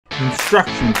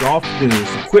instruction, golf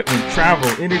news, equipment, travel,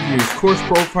 interviews, course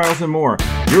profiles, and more.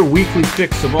 Your weekly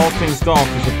fix of all things golf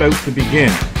is about to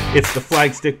begin. It's the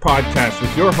Flagstick Podcast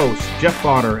with your hosts, Jeff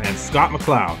Botter and Scott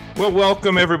McLeod. Well,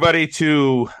 welcome everybody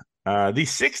to the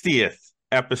 60th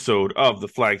episode of the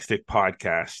Flagstick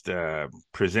Podcast,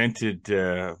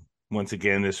 presented once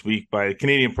again this week by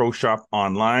Canadian Pro Shop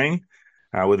Online,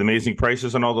 with amazing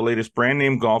prices on all the latest brand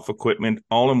name golf equipment,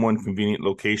 all in one convenient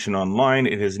location online.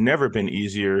 It has never been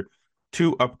easier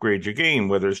to upgrade your game,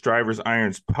 whether it's drivers,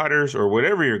 irons, putters, or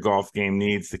whatever your golf game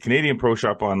needs. The Canadian Pro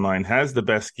Shop Online has the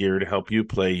best gear to help you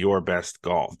play your best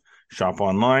golf. Shop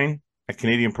online at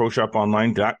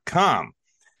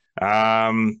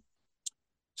CanadianProShopOnline.com.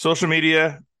 Social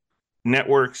media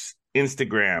networks: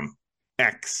 Instagram,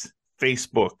 X,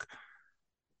 Facebook,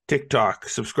 TikTok.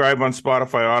 Subscribe on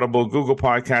Spotify, Audible, Google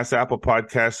Podcasts, Apple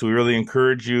Podcasts. We really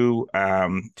encourage you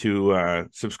to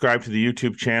subscribe to the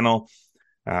YouTube channel.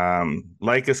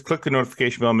 Like us, click the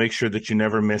notification bell, make sure that you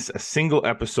never miss a single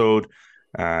episode.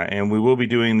 And we will be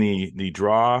doing the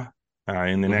draw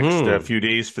in the next few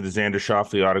days for the Xander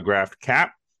Schauffele autographed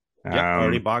cap.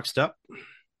 Already boxed up.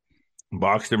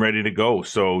 Boxed and ready to go.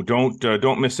 So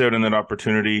don't miss out on that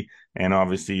opportunity. And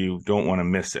obviously you don't want to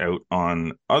miss out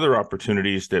on other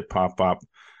opportunities that pop up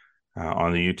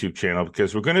on the YouTube channel,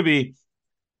 because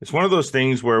it's one of those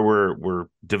things where we're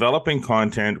developing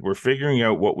content. We're figuring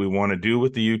out what we want to do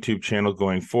with the YouTube channel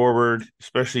going forward,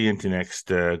 especially into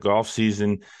next golf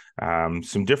season.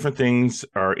 Some different things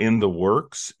are in the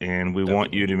works, and we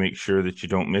want you to make sure that you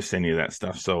don't miss any of that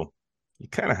stuff. So you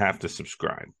kind of have to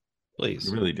subscribe. Please.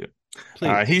 You really do.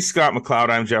 Please. He's Scott McLeod.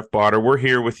 I'm Jeff Botter. We're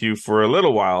here with you for a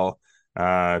little while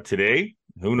today.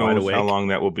 Who knows how long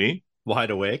that will be? Wide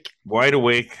awake.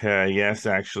 Yes,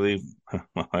 actually.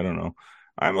 I don't know.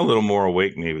 I'm a little more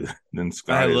awake maybe than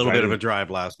Scott. I had a little bit of a drive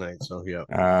last night, so yeah.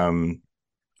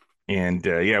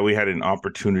 We had an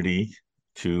opportunity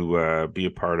to be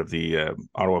a part of the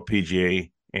Ottawa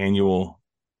PGA annual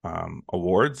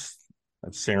awards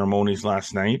ceremonies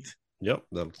last night. Yep,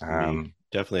 that's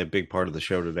definitely a big part of the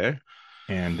show today.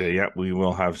 And we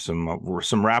will have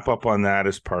some wrap up on that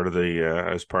as part of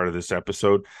this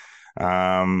episode.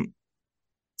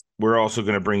 We're also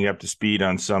going to bring you up to speed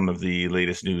on some of the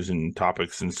latest news and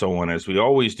topics and so on. As we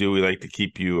always do, we like to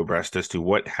keep you abreast as to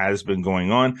what has been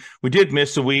going on. We did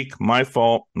miss a week. My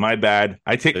fault. My bad.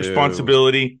 I take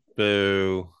responsibility.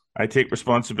 Boo. I take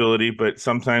responsibility, but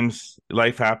sometimes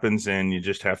life happens and you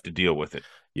just have to deal with it.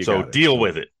 Deal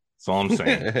with it. That's all I'm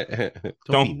saying.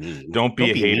 Don't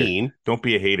be a hater. Mean. Don't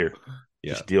be a hater.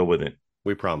 Yeah. Just deal with it.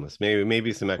 We promise.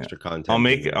 Maybe some extra content. I'll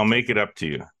make it up to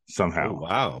you somehow. Oh,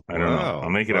 wow. I don't know.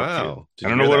 I'll make it up to you. I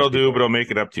don't know what I'll do, but I'll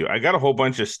make it up to you. I got a whole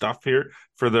bunch of stuff here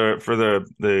for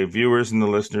the viewers and the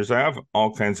listeners. I have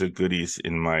all kinds of goodies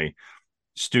in my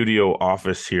studio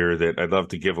office here that I'd love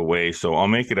to give away. So I'll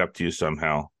make it up to you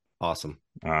somehow. Awesome.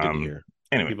 Good to hear.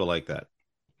 Anyway, people like that.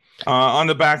 On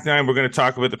the back nine, we're going to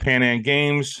talk about the Pan Am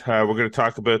Games. We're going to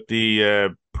talk about the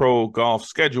pro golf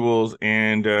schedules,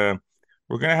 and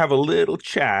we're going to have a little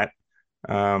chat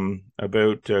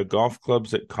about golf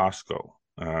clubs at Costco,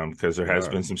 because there has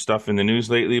been some stuff in the news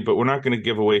lately, but we're not going to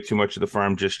give away too much of the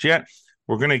farm just yet.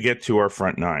 We're going to get to our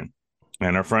front nine,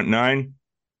 and our front nine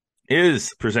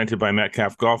is presented by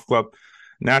Metcalf Golf Club.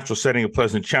 Natural setting, a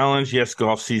pleasant challenge. Yes,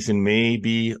 golf season may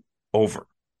be over.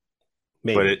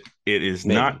 Maybe. But it is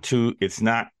it's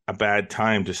not a bad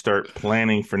time to start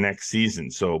planning for next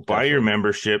season. So buy your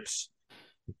memberships,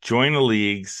 join the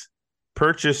leagues,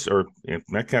 purchase, or in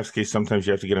Metcalf's case, sometimes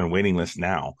you have to get on a waiting list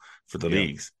now for the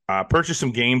leagues. Purchase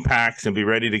some game packs and be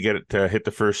ready to hit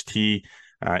the first tee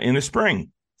in the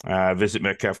spring. Visit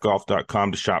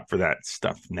metcalfgolf.com to shop for that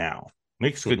stuff now.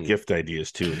 Makes good gift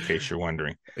ideas too, in case you're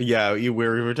wondering. Yeah, we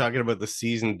were talking about the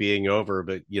season being over,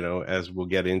 but as we'll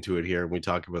get into it here, when we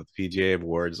talk about the PGA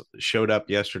Awards, showed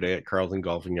up yesterday at Carleton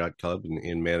Golf and Yacht Club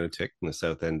in Manotick, in the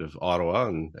south end of Ottawa.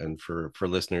 And for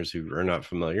listeners who are not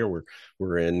familiar,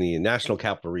 we're in the National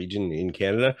Capital Region in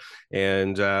Canada,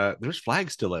 and there's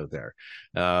flags still out there,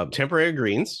 temporary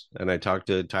greens. And I talked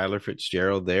to Tyler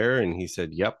Fitzgerald there, and he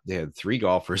said, "Yep, they had 3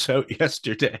 golfers out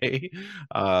yesterday."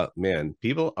 Man,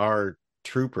 people are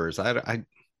troopers. I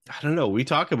don't know. We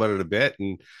talk about it a bit,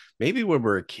 and maybe when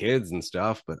we're kids and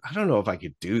stuff, but I don't know if I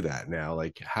could do that now.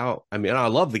 Like I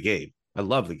love the game.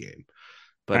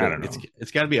 But I don't know.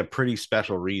 It's got to be a pretty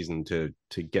special reason to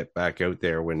get back out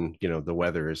there when the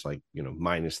weather is like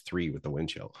 -3 with the wind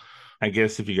chill. I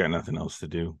guess if you got nothing else to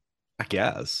do. I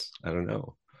guess. I don't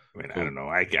know. I don't know.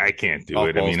 I can't do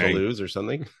it. To lose or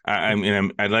something.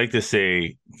 I'd like to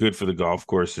say good for the golf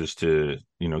courses to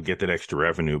get that extra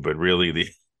revenue, but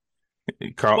really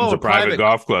Carlton's Well, a a private private,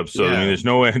 golf club, so I mean, yeah,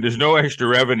 there's no extra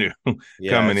revenue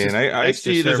yeah, coming it's in. just I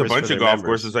extra see there's a service for bunch of their golf members.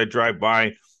 courses I drive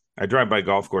by. I drive by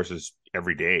golf courses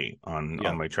every day on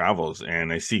Yeah, my travels,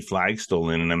 and I see flags still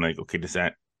in, and I'm like, okay, does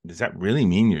that really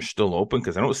mean you're still open?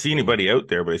 Because I don't see mm, anybody out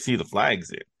there, but I see the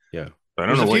flags in. yeah. So I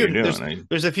don't There's know a what few. you're doing.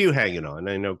 There's a few hanging on.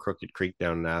 I know Crooked Creek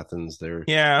down in Athens.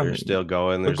 Yeah, They're still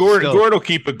going. but There's still, Gord will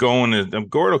keep it going.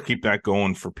 Gord will keep that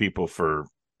going for people for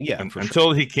yeah, for sure.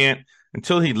 until he can't,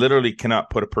 until he literally cannot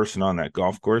put a person on that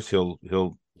golf course.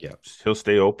 Yeah, He'll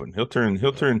stay open.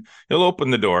 He'll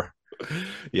open the door.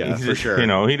 yeah, for You sure.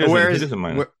 know, he Whereas doesn't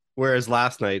mind it. whereas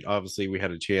last night, obviously, we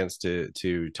had a chance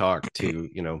to talk to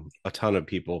a ton of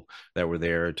people that were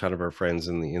there, a ton of our friends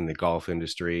in the golf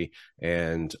industry,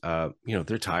 and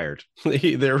they're tired.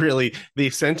 They're really the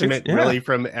It's sentiment yeah. really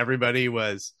from everybody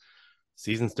was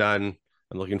season's done.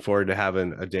 I'm looking forward to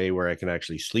having a day where I can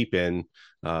actually sleep in,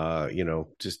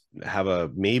 just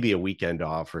have maybe a weekend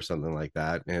off or something like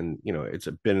that. And, it's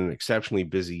been an exceptionally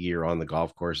busy year on the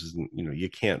golf courses. And, you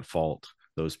can't fault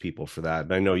those people for that.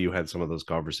 And I know you had some of those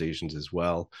conversations as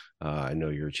well. I know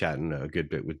you were chatting a good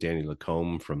bit with Danny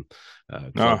Lacombe from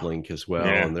Club Oh, Link as well.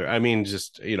 yeah. And I mean,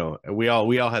 just, we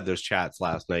all had those chats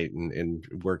last night and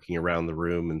working around the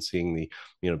room and seeing the,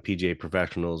 PGA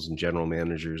professionals and general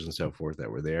managers and so forth that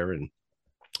were there. And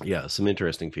yeah, some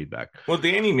interesting feedback. Well,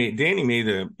 Danny made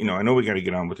I know we got to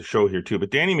get on with the show here too,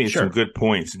 but Danny made some Sure. good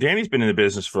points. Danny's been in the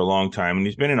business for a long time, and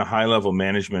he's been in a high level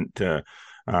management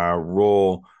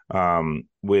role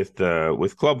with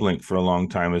Club Link for a long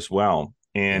time as well.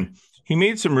 Yeah. And he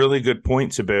made some really good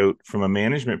points about, from a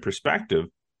management perspective,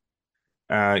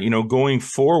 going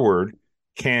forward,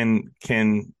 can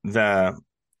can the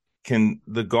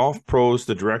the golf pros,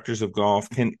 the directors of golf,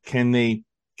 can they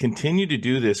continue to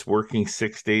do this, working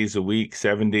 6 days a week,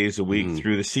 7 days a week Mm,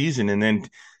 through the season, and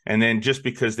then just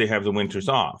because they have the winters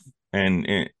off, and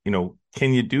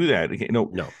can you do that?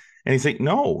 no, And he's like,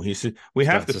 no. He said, we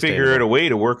it's have not to figure out a sustainable. way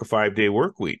to work a 5 day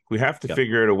work week. We have to Yep.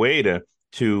 figure out a way to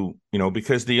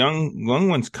because the young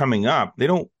ones coming up, they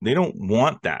don't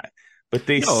want that, but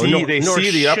they No, see nor they nor see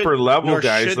the upper should level nor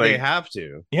guys should they like, have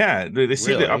to, yeah, they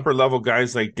see the really. upper level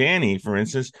guys like Danny, for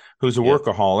instance, who's a Yep.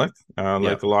 workaholic, like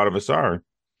Yep. a lot of us are,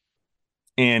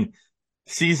 and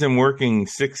sees him working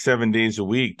 6, 7 days a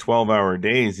week, 12-hour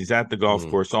days. He's at the golf Mm,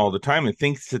 course all the time and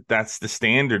thinks that that's the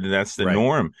standard and that's the right.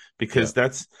 norm, because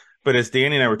Yep. but as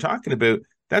Danny and I were talking about,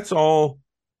 that's all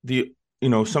the,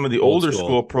 some of the Old older school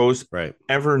school. pros Right.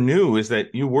 ever knew, is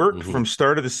that you worked Hmm. from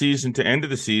start of the season to end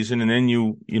of the season, and then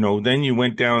then you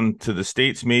went down to the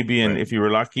States maybe, and Right. if you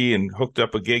were lucky and hooked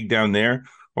up a gig down there,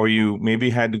 or you maybe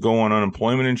had to go on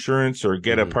unemployment insurance or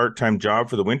get a Hmm. part-time job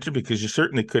for the winter, because you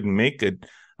certainly couldn't make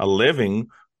a living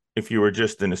if you were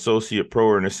just an associate pro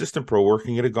or an assistant pro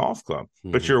working at a golf club.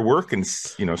 But Hmm. you're working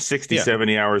 60, Yeah.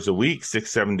 70 hours a week,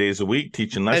 6, 7 days a week,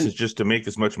 teaching And lessons just to make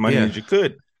as much money yeah. as you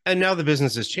could. And now the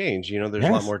business has changed. There's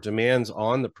a lot Yes. more demands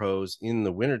on the pros in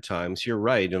the winter times. You're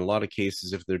right. In a lot of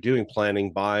cases, if they're doing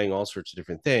planning, buying, all sorts of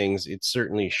different things, it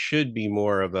certainly should be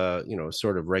more of a,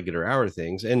 sort of regular hour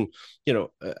things. And,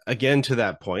 again, to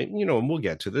that point, and we'll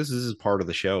get to this. This is part of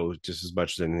the show just as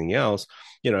much as anything else.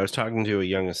 I was talking to a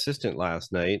young assistant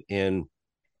last night, and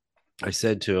I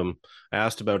said to him, I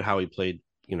asked about how he played,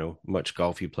 much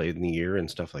golf he played in the year and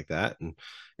stuff like that.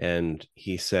 And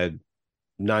he said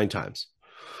 9 times.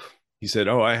 He said,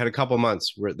 "Oh, I had a couple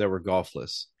months where that were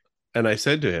golfless." And I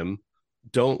said to him,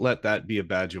 "Don't let that be a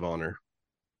badge of honor.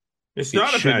 It's It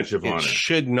not a shouldn't. badge of It honor.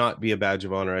 should not be a badge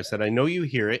of honor." I said, "I know you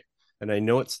hear it, and I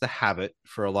know it's the habit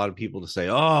for a lot of people to say,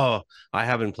 'Oh, I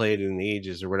haven't played in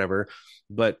ages' or whatever."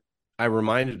 But I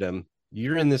reminded him,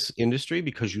 "You're in this industry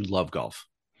because you love golf.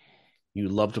 You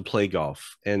love to play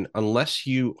golf. And unless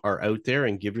you are out there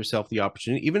and give yourself the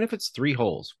opportunity, even if it's 3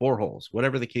 holes, 4 holes,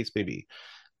 whatever the case may be,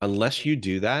 unless you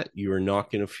do that, you are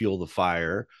not going to fuel the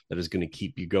fire that is going to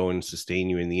keep you going and sustain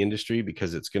you in the industry,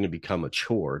 because it's going to become a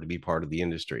chore to be part of the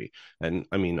industry." And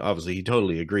I mean, obviously, he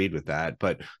totally agreed with that.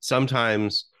 But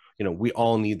sometimes, we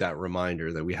all need that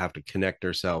reminder that we have to connect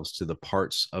ourselves to the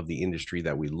parts of the industry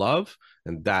that we love,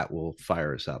 and that will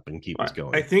fire us up and keep us I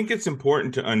going. think it's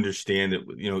important to understand that,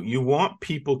 you want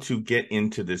people to get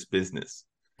into this business.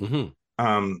 Mm-hmm.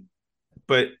 Um,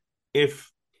 but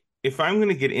if I'm going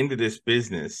to get into this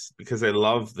business because I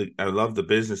love the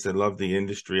business, I love the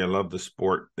industry, I love the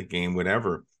sport, the game,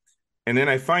 whatever, and then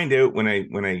I find out when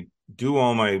I do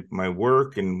all my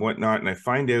work and whatnot, and I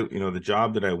find out the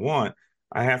job that I want,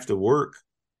 I have to work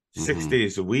six Mm-hmm.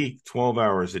 days a week, 12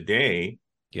 hours a day,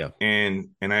 Yeah. and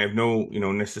I have no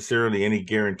necessarily any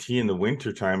guarantee in the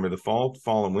winter time or the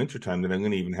fall and winter time that I'm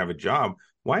going to even have a job.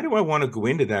 Why do I want to go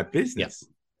into that Yeah. business?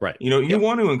 Right. You Yep.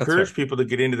 want to That's fair. encourage people to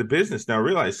get into the business. Now,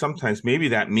 realize sometimes maybe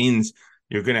that means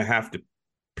you're going to have to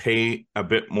pay a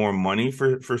bit more money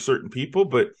for certain people,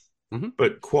 but Hmm.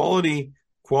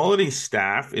 quality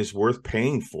staff is worth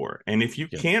paying for. And if you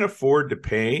Yeah. can't afford to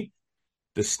pay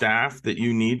the staff that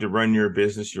you need to run your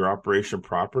business, your operation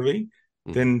properly,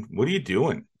 Hmm. then what are you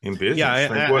doing in Yeah, business?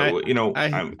 Like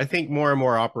I'm I think more and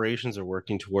more operations are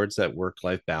working towards that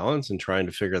work-life balance and trying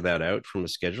to figure that out from a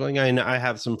scheduling. I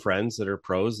have some friends that are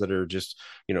pros that are just,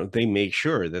 they make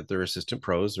sure that their assistant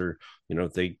pros are,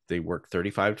 they work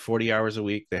 35 to 40 hours a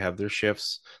week. They have their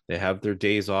shifts, they have their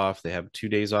days off, they have 2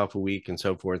 days off a week and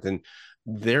so forth. And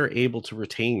they're able to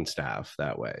retain staff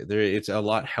that way. It's a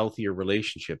lot healthier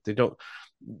relationship.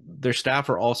 Their staff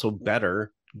are also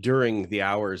better during the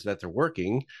hours that they're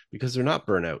working because they're not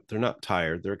burnout, they're not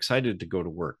tired, they're excited to go to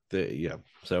work. Yeah.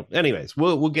 So, anyways,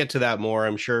 we'll get to that more.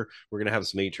 I'm sure we're gonna have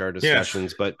some HR yes,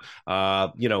 discussions, but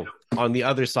on the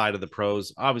other side of the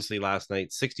pros, obviously last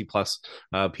night 60 plus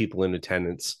people in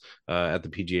attendance at the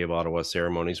PGA of Ottawa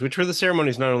ceremonies, which were the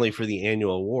ceremonies not only for the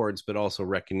annual awards but also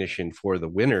recognition for the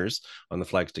winners on the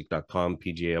flagstick.com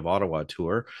PGA of Ottawa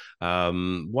tour.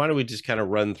 Why don't we just kind of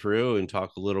run through and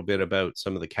talk a little bit about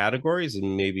some of the categories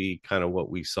and maybe kind of what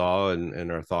we saw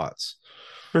and our thoughts?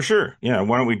 for sure. Yeah,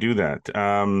 why don't we do that?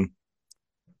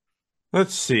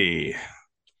 Let's see.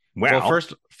 Well, Well,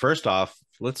 first off,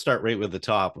 let's start right with the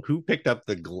top. Who picked up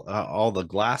all the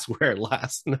glassware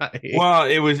last night? well,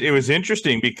 it was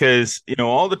interesting because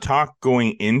all the talk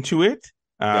going into it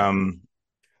Yeah. um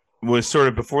was sort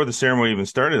of before the ceremony even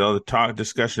started, all the talk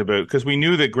discussion about, because we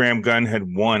knew that Graham Gunn had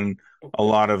won a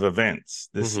lot of events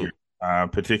this year, Mm-hmm.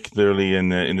 particularly in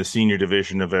the senior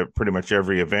division of pretty much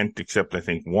every event except I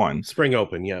think one. Spring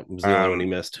Open, yeah, was the only one he Um,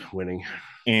 missed winning.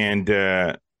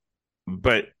 and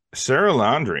but Sarah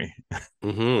Landry,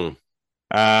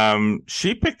 Mm-hmm.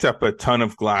 she picked up a ton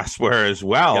of glassware as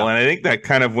well, Yeah. and I think that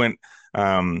kind of went.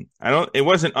 I don't. It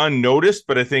wasn't unnoticed,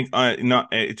 but I think not.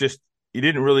 It just you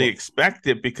didn't really Well, expect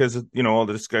it because all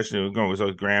the discussion was going was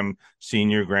Graham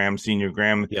Senior,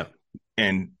 Graham, yeah.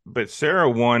 and but Sarah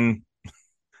won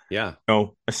Yeah.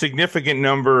 a significant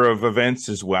number of events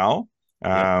as well.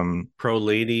 Yep. Um, Pro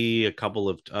Lady, a couple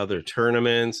of other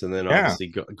tournaments, and then yeah, obviously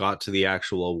got to the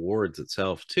actual awards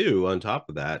itself too. On top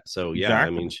of that, so yeah, I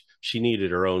mean, exactly. she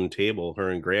needed her own table. Her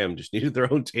and Graham just needed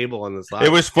their own table on the It side.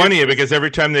 was Here, funny because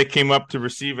every time they came up to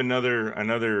receive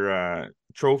another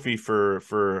trophy for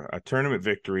a tournament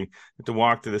victory, they had to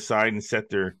walk to the side and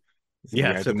they yeah,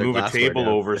 had to set their move a glassware table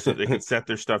down. over so they could set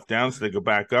their stuff down so they go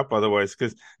back up. Otherwise,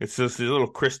 because it's just these little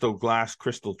crystal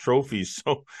trophies,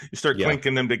 so you start Yeah,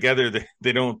 clinking them together,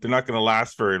 they're not going to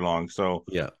last very long. So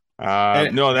yeah,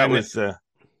 and no, that and was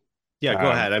yeah, go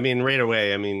um, ahead. I mean, right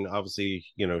away. I mean, obviously,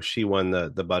 she won the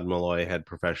Bud Malloy Head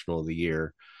Professional of the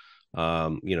Year.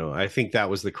 I think that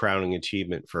was the crowning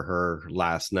achievement for her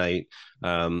last night.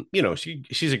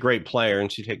 She's a great player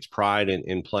and she takes pride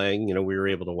in playing. We were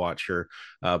able to watch her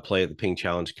play at the Ping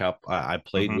Challenge Cup. I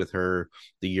played mhm. with her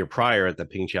the year prior at the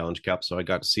Ping Challenge Cup, so I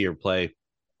got to see her play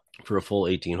for a full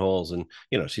 18 holes. And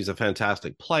she's a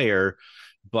fantastic player,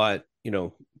 but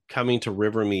coming to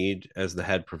Rivermead as the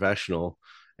head professional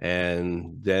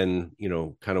and then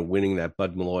kind of winning that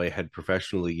Bud Malloy Head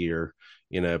Professional of the Year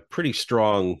in a pretty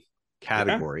strong Yeah,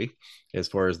 category as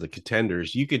far as the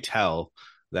contenders, you could tell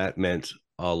that meant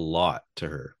a lot to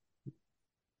her.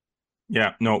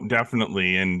 yeah, no,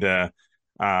 definitely. And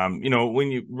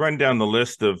when you run down the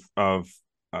list of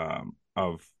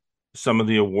some of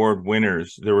the award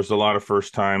winners, there was a lot of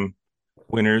first time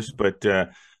winners, but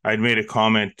I'd made a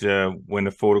comment when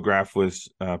the photograph was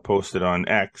posted on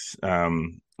X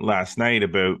last night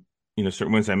about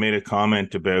certain ones. I made a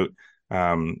comment about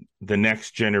the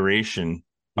next generation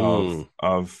Mm,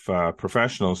 of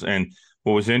professionals, and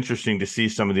what was interesting to see,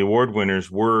 some of the award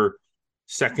winners were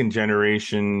second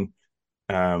generation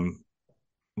um,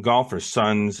 golfers,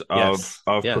 sons yes.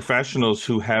 of Yeah. professionals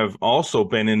who have also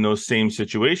been in those same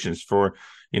situations. For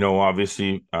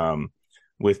obviously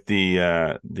with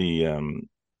the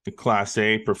Class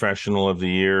A Professional of the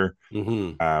Year.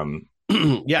 Mm-hmm. Um,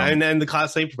 Yeah, um, and then the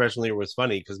Class A professional year was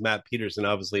funny because Matt Peterson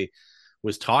obviously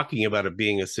was talking about it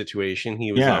being a situation.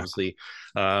 He was yeah, obviously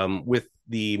with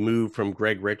the move from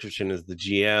Greg Richardson as the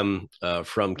GM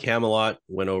from Camelot,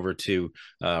 went over to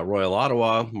Royal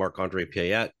Ottawa. Marc Andre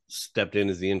Payette stepped in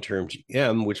as the interim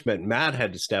GM, which meant Matt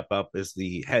had to step up as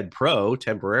the head pro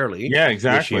temporarily yeah, this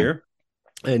exactly. year.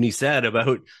 And he said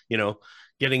about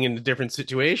getting into different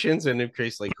situations and in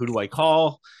case like who do I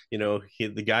call,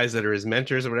 the guys that are his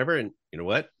mentors or whatever. And you know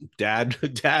what, dad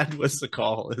was the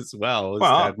call as well as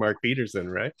Well, dad Mark Peterson,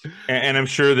 right? and I'm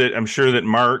sure that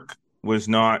Mark was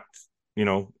not.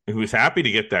 he was happy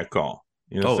to get that call.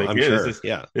 It's Oh, like, I'm yeah, sure.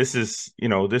 Yeah. this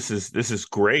is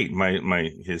great.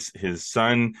 His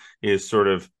son is sort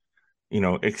of,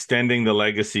 extending the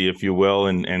legacy, if you will,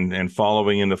 and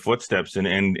following in the footsteps,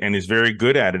 and is very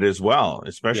good at it as well, Yeah.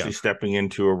 especially stepping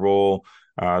into a role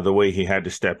the way he had to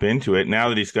step into it. Now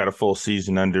that he's got a full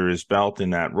season under his belt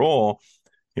in that role,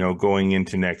 going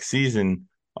into next season,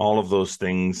 all of those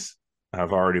things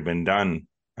have already been done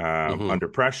Hmm. under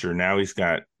pressure. Now he's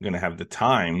going to have the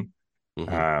time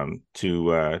Hmm.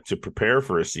 to prepare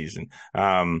for a season.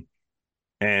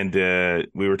 And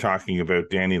we were talking about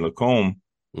Danny Lacombe,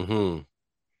 Hmm.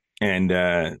 and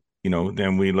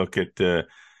then we look at the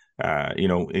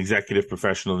executive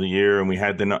professional of the year, and we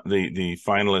had the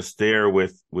finalists there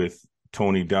with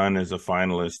Tony Dunn as a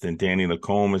finalist and Danny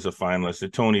Lacombe as a finalist.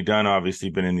 And Tony Dunn, obviously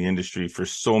been in the industry for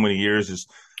so many years, is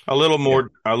Yeah. a little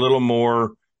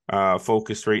more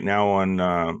focused right now on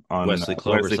Wesley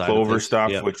Clover Wesley side of Clover things.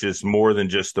 stuff, Yeah. which is more than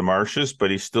just the Marshes,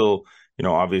 but he still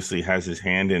obviously has his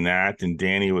hand in that. And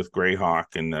Danny with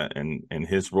Greyhawk and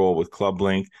his role with Club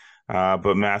Link,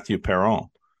 but Matthew Perron,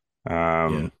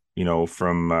 Yeah.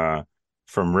 from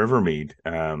Rivermead,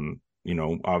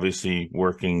 obviously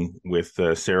working with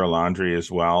Sarah Landry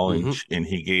as well, and Hmm.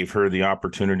 he gave her the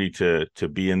opportunity to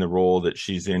be in the role that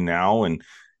she's in now,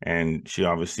 and she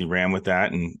obviously ran with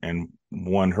that and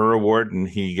won her award, and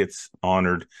he gets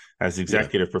honored as Yeah.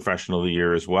 executive professional of the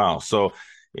year as well. So,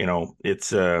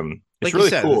 it's Like you really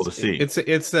said, cool to see.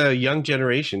 it's a young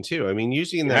generation too. I mean,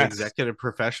 usually in that Yes, executive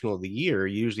professional of the year,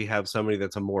 you usually have somebody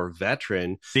that's a more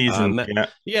veteran. seasoned. Yeah,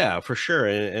 Yeah, for sure.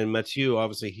 And Mathieu,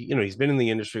 obviously, he's been in the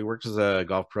industry, works as a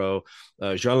golf pro.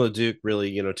 Jean Leduc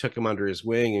really, took him under his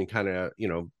wing and kind of,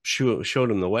 showed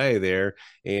him the way there.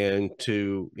 And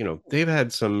they've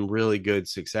had some really good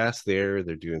success there.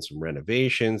 They're doing some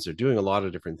renovations. They're doing a lot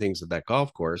of different things at that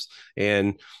golf course.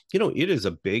 And it is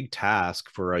a big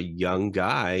task for a young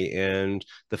guy. And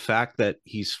the fact that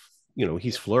he's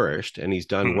flourished and he's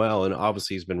done mm, well, and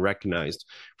obviously he's been recognized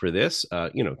for this.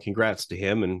 Congrats to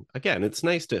him. And again, it's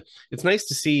nice to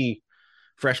see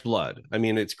fresh blood. I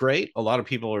mean, it's great. A lot of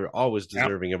people are always yeah,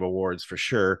 deserving of awards for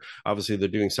sure. Obviously, they're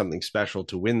doing something special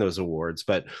to win those awards.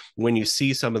 But when you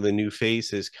see some of the new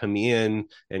faces come in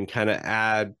and kind of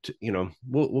add,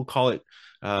 we'll call it,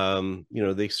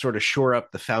 they sort of shore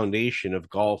up the foundation of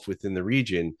golf within the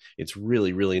region. It's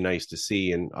really, really nice to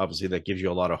see. And obviously, that gives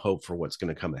you a lot of hope for what's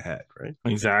going to come ahead, right?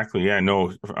 exactly. Yeah, no,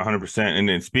 100%. And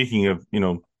then speaking of,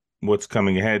 what's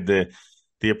coming ahead,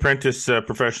 the Apprentice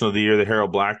Professional of the Year, the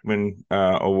Harold Blackman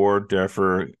Award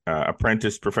for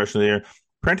Apprentice Professional of the Year.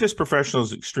 Apprentice Professional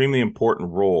is an extremely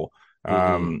important role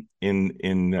Mm-hmm.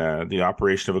 in the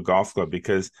operation of a golf club,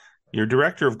 because your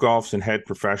director of golfs and head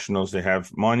professionals, they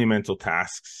have monumental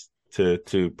tasks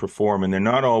to perform, and they're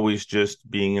not always just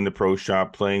being in the pro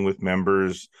shop, playing with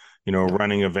members, Yeah.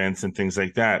 running events and things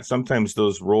like that. Sometimes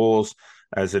those roles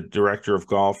as a director of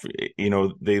golf,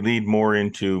 they lead more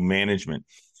into management.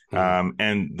 Mm-hmm.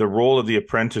 And the role of the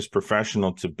apprentice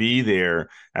professional to be there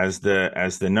as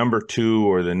the number two,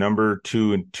 or the number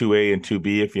two and 2A and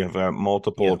 2B, if you have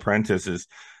multiple Yeah. apprentices,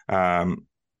 um,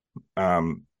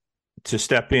 um, to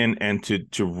step in and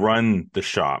to run the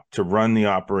shop, to run the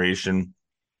operation,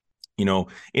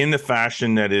 in the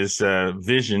fashion that is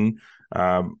vision,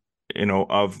 of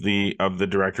the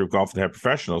director of golf and head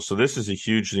professionals. So this is a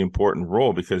hugely important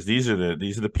role, because these are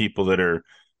the people that are,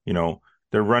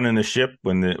 they're running the ship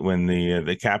when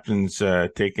the captain's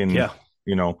taking, Yeah.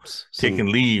 Some taking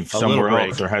leave A little somewhere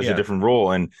else break. or has a Yeah. different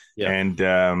role. And Yeah. and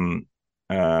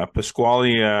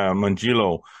Pasquale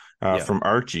Mangillo Yeah. from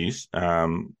Archie's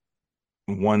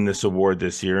won this award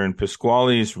this year, and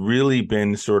Pasquale's really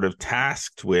been sort of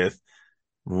tasked with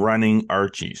running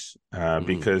Archie's Mm-hmm.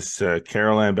 because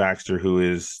Caroline Baxter, who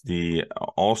is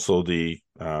also the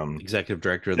Executive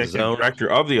director of the executive zone. director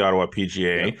of the Ottawa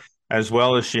PGA, Yep. as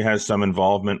well as she has some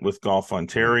involvement with Golf In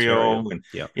Ontario, Ontario. and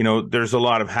Yep. there's a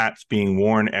lot of hats being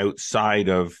worn outside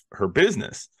of her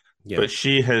business, Yeah. but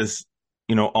she has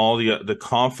all the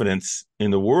confidence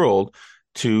in the world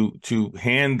to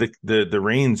hand the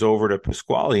reins over to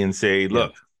Pasquale and say, Yeah.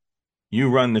 look, you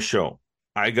run the show.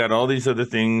 I got all these other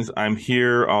things. I'm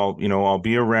here. I'll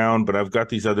be around, but I've got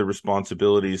these other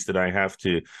responsibilities that I have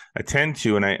to attend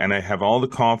to, and I have all the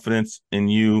confidence in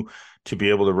you to be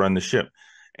able to run the ship.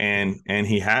 Yeah. And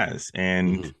he has.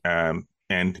 Mm-hmm.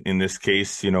 And in this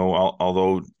case,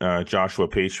 although Joshua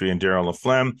Patry and Daryl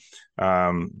Laflemme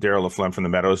from the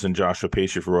Meadows and Joshua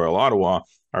Patry for Royal Ottawa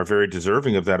are very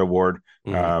deserving of that award.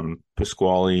 Mm-hmm.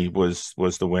 Pasquale was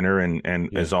the winner, and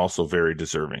Yeah. is also very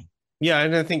deserving. Yeah,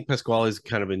 and I think Pasquale is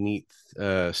kind of a neat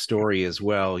story as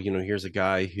well. Here's a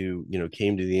guy who,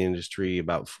 came to the industry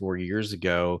about 4 years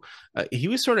ago. He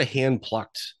was sort of hand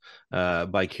plucked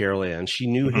by Carol Ann. She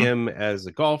knew Hmm. him as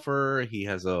a golfer. He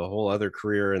has a whole other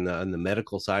career in the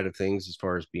medical side of things as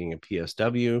far as being a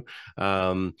PSW.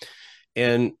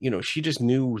 And she just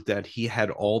knew that he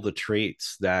had all the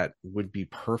traits that would be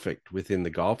perfect within the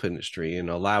golf industry and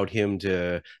allowed him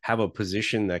to have a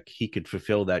position that he could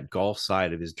fulfill that golf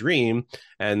side of his dream.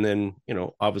 And then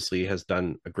obviously has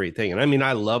done a great thing. And I mean,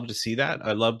 I love to see that.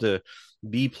 I love to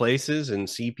be places and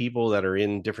see people that are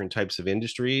in different types of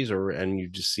industries, and you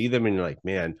just see them and you're like,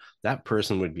 man, that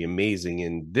person would be amazing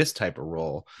in this type of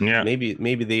role. Yeah,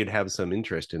 Maybe they'd have some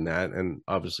interest in that. And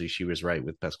obviously she was right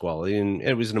with Pasquale, and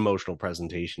it was an emotional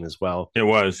presentation as well. it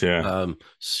was. Yeah.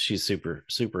 She's super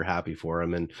super happy for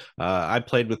him. And I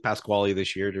played with Pasquale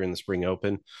this year during the Spring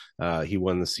Open. He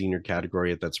won the senior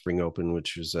category at that Spring Open,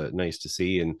 which was nice to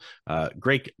see. And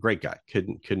great guy.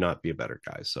 Could not be a better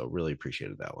guy. So really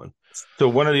appreciated that one. So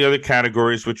one of the other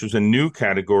categories, which was a new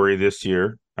category this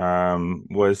year,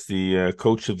 was the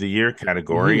Coach of the Year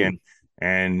category, Mm-hmm.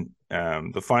 and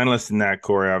the finalists in that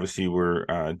category obviously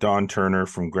were Don Turner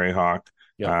from Greyhawk,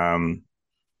 Yep. um,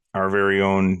 our very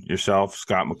own yourself,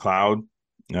 Scott McLeod,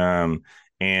 um,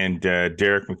 and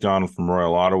Derek McDonald from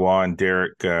Royal Ottawa. And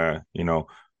Derek,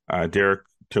 Derek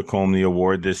took home the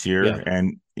award this year, Yeah.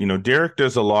 and Derek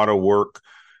does a lot of work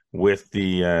with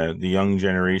the young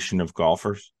generation of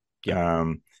golfers. Yeah.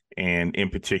 Um, and in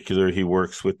particular, he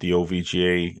works with the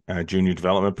OVGA Junior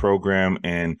Development Program,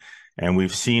 and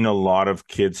we've seen a lot of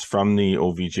kids from the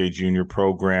OVGA Junior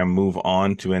Program move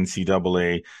on to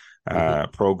NCAA Mm-hmm.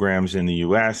 programs in the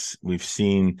U.S. We've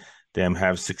seen them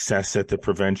have success at the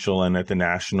provincial and at the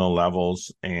national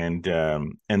levels, and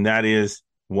that is,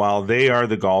 while they are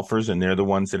the golfers and they're the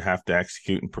ones that have to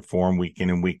execute and perform week in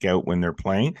and week out when they're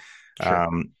playing, Sure.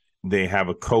 they have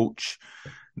a coach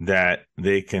that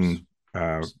they can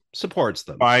Supports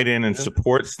them. confide in and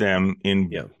supports them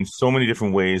Yeah. in so many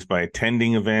different ways, by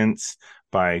attending events,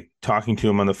 by talking to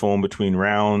them on the phone between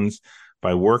rounds,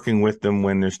 by working with them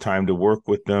when there's time to work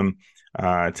with them,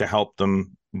 to help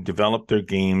them develop their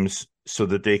games so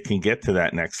that they can get to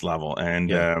that next level.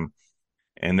 Yeah.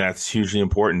 And that's hugely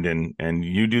important. And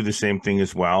you do the same thing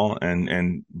as well.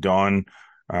 And Dawn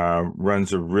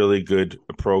runs a really good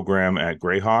program at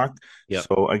Greyhawk. Yeah.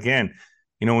 So again,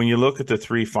 when you look at the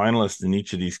three finalists in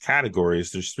each of these categories,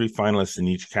 there's three finalists in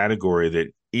each category that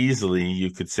easily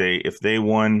you could say, if they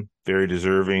won, very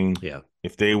deserving. Yeah.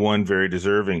 If they won, very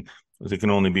deserving. There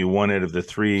can only be one out of the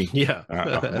three Yeah.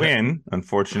 win,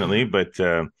 unfortunately. But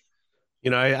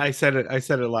I said it. I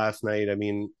said it last night. I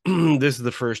mean, this is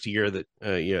the first year that,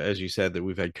 as you said, that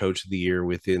we've had Coach of the Year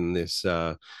within this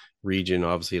region.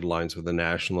 Obviously, it aligns with the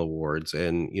national awards,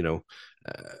 and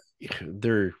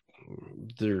there,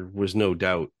 there was no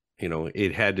doubt.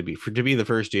 It had to be to be the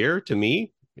first year. To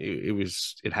me,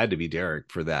 it had to be Derek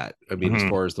for that. I mean, as mhm,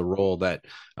 far as the role that,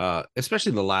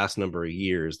 especially the last number of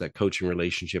years, that coaching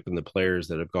relationship and the players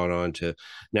that have gone on to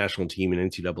national team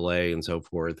and NCAA and so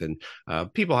forth. And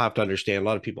people have to understand. A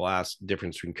lot of people ask the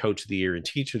difference between Coach of the Year and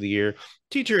Teacher of the Year.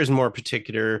 Teacher is more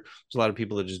particular. There's a lot of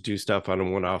people that just do stuff on a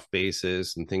one-off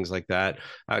basis and things like that.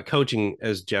 Coaching,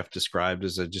 as Jeff described,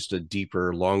 is just a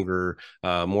deeper, longer,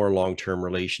 more long-term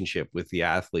relationship with the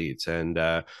athletes. And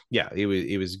yeah,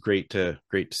 it was great to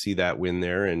see that win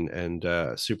there,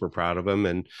 and super proud of him.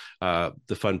 And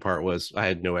the fun part was I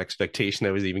had no expectation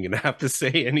I was even going to have to say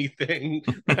anything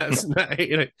last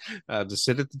night. To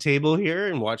sit at the table here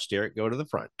and watch Derek go to the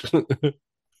front.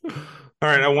 all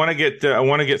right, I want to get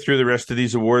through the rest of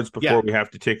these awards before Yeah. we have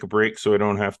to take a break, so I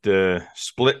don't have to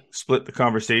split the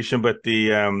conversation. But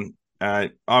the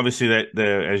obviously, that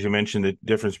the as you mentioned, the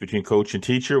difference between coach and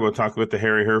teacher. We'll talk about the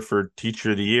Harry Hereford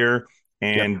Teacher of the Year,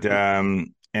 Yep.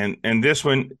 and this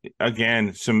one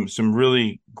again, some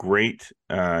really great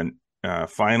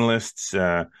finalists.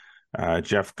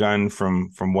 Jeff Gunn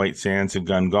from White Sands and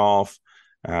Gun Golf.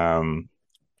 Um,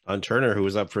 On Turner, who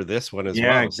was up for this one as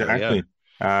yeah, well. So yeah. exactly.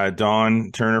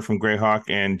 Don Turner from Greyhawk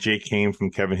and Jake Haim from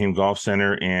Kevin Haim Golf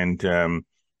Center. And,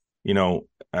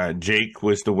 Jake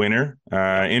was the winner.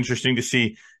 Interesting to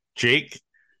see Jake,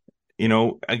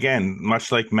 again,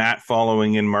 much like Matt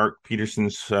following in Mark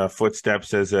Peterson's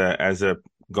footsteps as a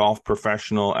golf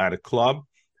professional at a club,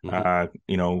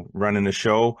 Mm-hmm. running the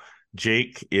show.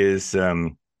 Jake is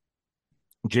a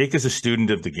student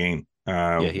of the game.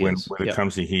 Yeah, he When is. it Yep.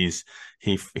 comes to he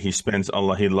spends a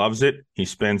lot. He loves it. He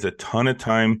spends a ton of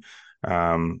time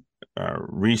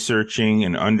researching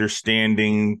and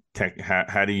understanding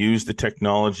how to use the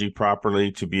technology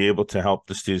properly to be able to help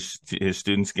his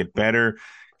students get better.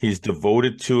 He's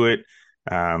devoted to it.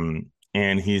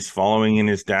 And he's following in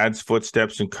his dad's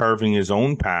footsteps and carving his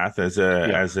own path as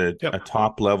a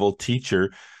top level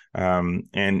teacher. And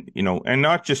and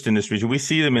not just in this region. We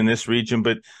see them in this region,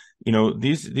 but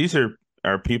these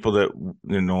are people that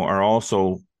are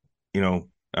also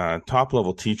top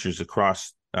level teachers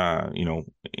across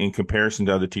in comparison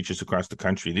to other teachers across the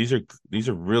country. These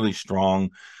are really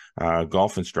strong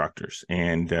golf instructors,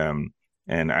 and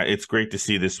it's great to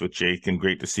see this with Jake, and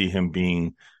great to see him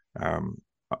being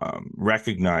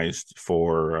recognized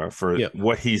for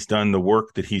what he's done, the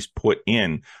work that he's put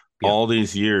in all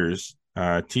these years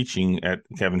teaching at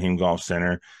Kevin Hayne Golf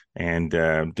Center, and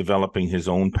developing his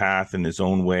own path in his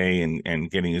own way,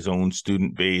 and getting his own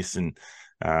student base, and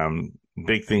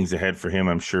big things ahead for him,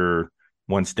 I'm sure.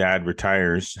 Once Dad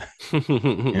retires,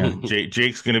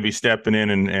 Jake's going to be stepping in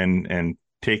and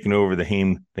taking over the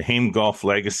Hayne golf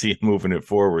legacy and moving it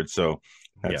forward. So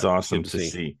that's awesome to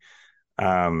see.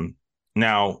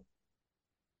 Now,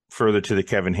 further to the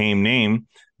Kevin Hayne name,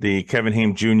 the Kevin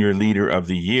Hayne Junior Leader of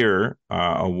the Year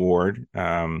award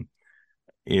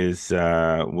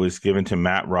was given to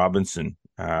Matt Robinson.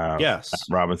 Matt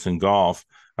Robinson Golf.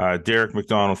 Derek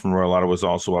McDonald from Royal Ottawa was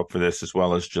also up for this, as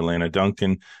well as Jelena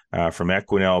Duncan from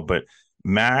Equinel. But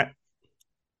Matt,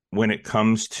 when it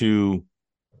comes to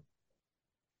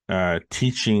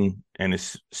teaching, and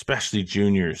especially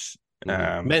juniors,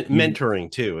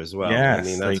 mentoring too as well. Yes, I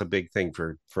mean, that's a big thing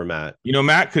for Matt.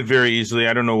 Matt could very easily,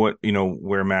 I don't know what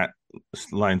where Matt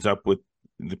lines up with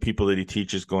the people that he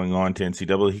teaches going on to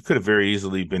NCAA. He could have very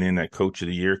easily been in that Coach of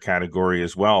the Year category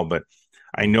as well, but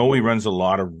I know he runs a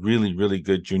lot of really, really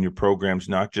good junior programs,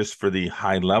 not just for the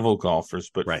high level golfers,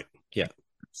 but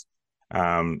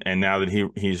and now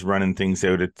that he's running things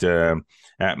out at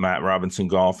Matt Robinson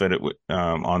Golf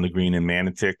on the green in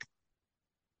Manotick,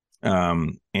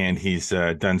 and he's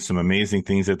done some amazing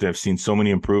things out there. I've seen so many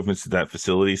improvements to that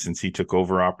facility since he took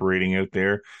over operating out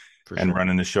there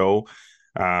running the show.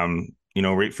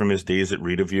 Right from his days at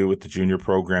Readaview with the junior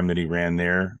program that he ran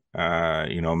there,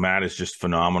 Matt is just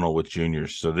phenomenal with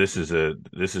juniors. So this is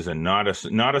not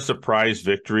a surprise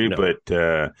victory, but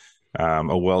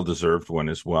a well-deserved one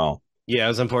as well. Yeah, it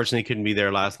was unfortunate he couldn't be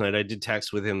there last night. I did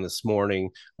text with him this morning.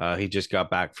 He just got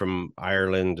back from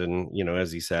Ireland, and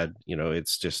as he said,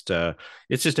 it's just a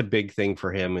big thing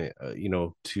for him,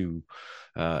 to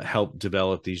help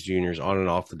develop these juniors on and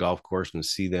off the golf course and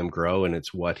see them grow, and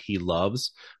it's what he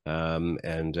loves.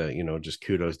 Just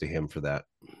kudos to him for that.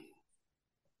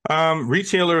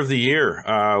 Retailer of the Year,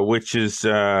 which is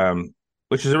a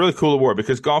really cool award,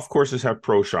 because golf courses have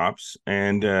pro shops,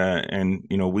 and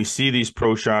we see these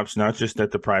pro shops not just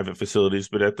at the private facilities,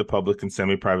 but at the public and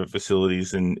semi-private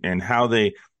facilities, and how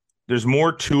there's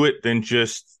more to it than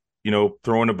just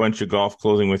throwing a bunch of golf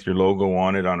clothing with your logo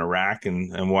on it on a rack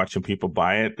and watching people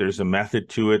buy it. There's a method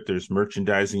to it. There's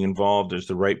merchandising involved. There's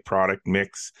the right product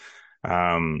mix.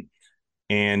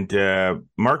 And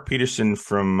Mark Peterson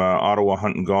from Ottawa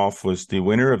Hunt and Golf was the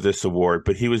winner of this award,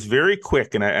 but he was very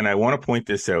quick, and I want to point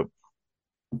this out.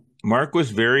 Mark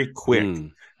was very quick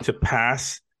to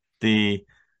pass the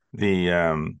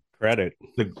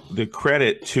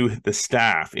credit to the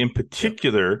staff, in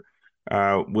particular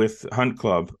with Hunt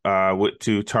Club,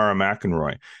 to Tara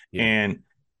McEnroy, and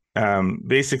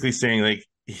basically saying, like,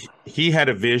 he had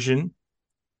a vision,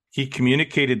 he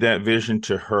communicated that vision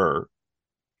to her.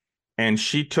 And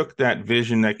she took that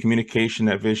vision, that communication,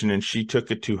 that vision, and she took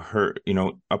it to her,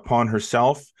 upon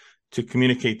herself to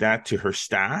communicate that to her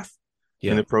staff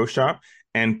in the pro shop,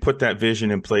 and put that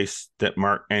vision in place that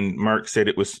Mark said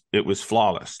it was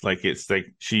flawless. Like, it's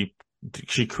like she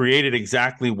created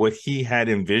exactly what he had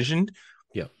envisioned.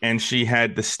 Yeah. And she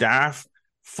had the staff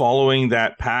following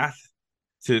that path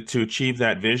to achieve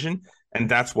that vision. And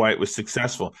that's why it was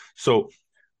successful. So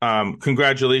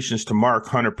congratulations to Mark,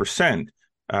 100%.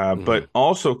 But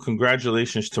also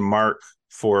congratulations to Mark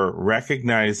for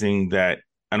recognizing that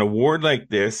an award like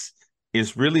this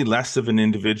is really less of an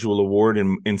individual award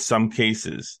in some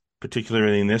cases,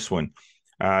 particularly in this one,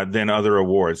 than other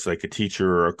awards like a teacher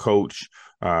or a coach.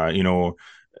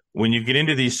 When you get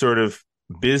into these sort of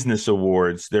business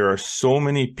awards, there are so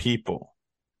many people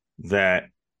that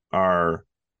are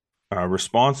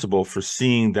responsible for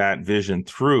seeing that vision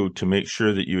through to make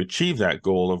sure that you achieve that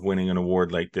goal of winning an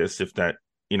award like this. If that,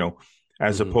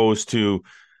 as opposed to,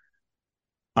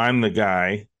 I'm the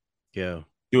guy, do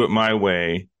it my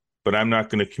way, but I'm not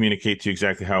going to communicate to you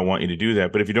exactly how I want you to do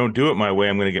that. But if you don't do it my way,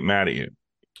 I'm going to get mad at you.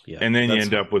 Yeah, and then you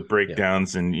end up with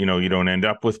breakdowns, and you don't end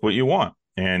up with what you want.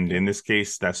 And in this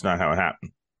case, that's not how it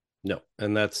happened. No,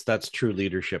 and that's true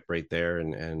leadership right there,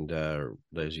 and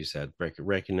as you said,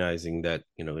 recognizing that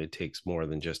it takes more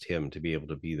than just him to be able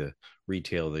to be the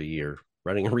retail of the year.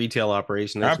 Running a retail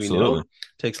operation, as we Absolutely. know,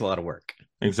 takes a lot of work.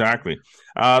 Exactly.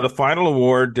 The final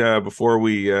award before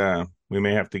we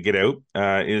may have to get out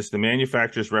is the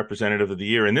Manufacturers Representative of the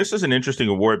Year, and this is an interesting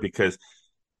award because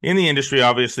in the industry,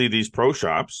 obviously, these pro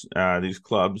shops, these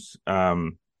clubs,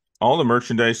 all the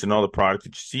merchandise and all the product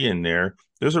that you see in there,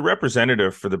 there's a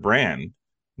representative for the brand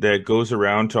that goes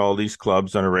around to all these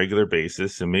clubs on a regular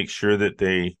basis and makes sure that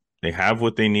they have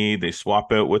what they need, they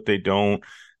swap out what they don't.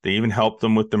 They even help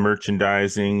them with the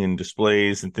merchandising and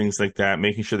displays and things like that,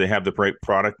 making sure they have the right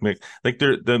product mix. Like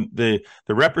the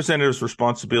representative's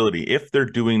responsibility, if they're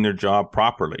doing their job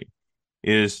properly,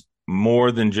 is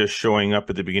more than just showing up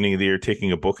at the beginning of the year,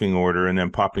 taking a booking order, and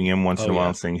then popping in once Oh in a while yeah,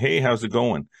 and saying, "Hey, how's it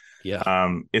going?" yeah.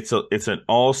 It's an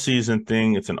all season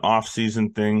thing. It's an off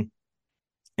season thing,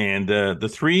 and the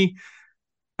three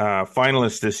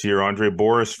finalists this year: Andre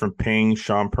Boris from Ping,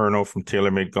 Sean Perno from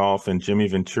TaylorMade Golf, and Jimmy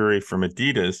Venturi from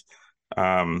Adidas.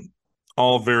 Um,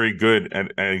 all very good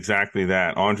at exactly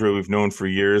that. Andre, we've known for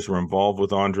years. We're involved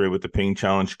with Andre with the Ping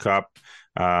Challenge Cup.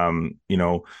 You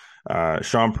know,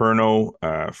 Sean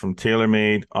Perno from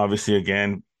TaylorMade. Obviously,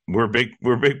 again, we're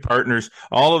big partners.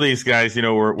 All of these guys,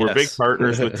 we're big Yes.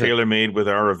 partners with TaylorMade with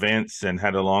our events, and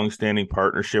had a long-standing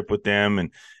partnership with them,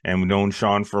 and we've known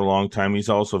Sean for a long time. He's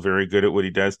also very good at what he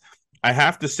does. I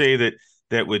have to say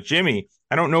that with Jimmy,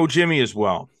 I don't know Jimmy as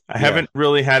well. I Yeah. haven't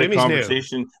really had a Jimmy's new.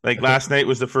 conversation. Like last night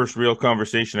was the first real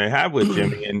conversation I had with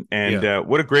Jimmy, and Yeah.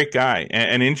 what a great guy,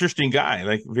 an interesting guy.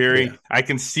 Like Yeah. I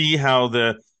can see how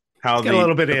He's got a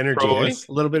little bit of the energy, eh? pros.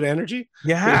 A little bit of energy.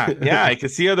 Yeah, I can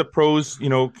see how the pros,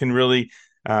 can really,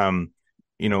 warm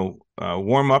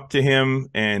up to him,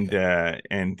 and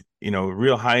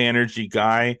real high energy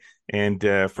guy. And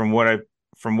from what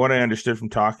I understood from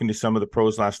talking to some of the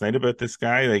pros last night about this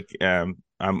guy, like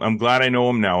I'm glad I know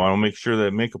him now. I'll make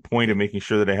a point of making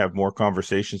sure that I have more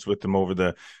conversations with him over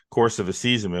the course of a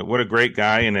season. But what a great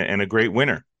guy, and a great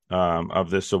winner of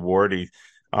this award. He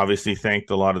obviously thanked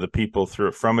a lot of the people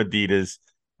from Adidas.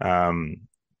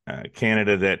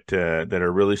 Canada that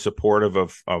are really supportive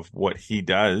of what he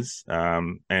does,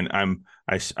 and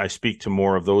I speak to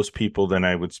more of those people than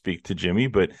I would speak to Jimmy,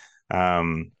 but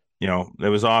it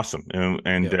was awesome,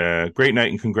 and Yeah. great night,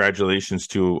 and congratulations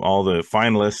to all the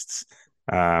finalists,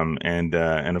 and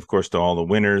of course to all the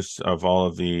winners of all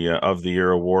of the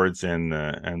year awards and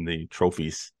the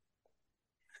trophies.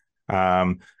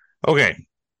 Um, okay,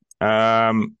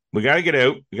 we got to get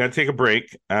out. We got to take a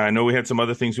break. I know we had some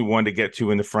other things we wanted to get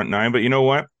to in the front nine, but you know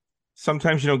what?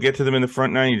 Sometimes you don't get to them in the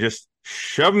front nine. You just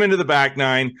shove them into the back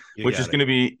nine, You which is got it. going to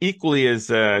be equally as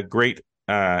great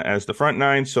as the front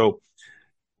nine. So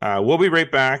we'll be right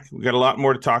back. We got a lot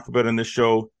more to talk about in this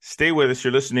show. Stay with us.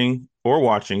 You're listening or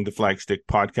watching the Flagstick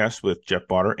Podcast with Jeff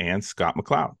Botter and Scott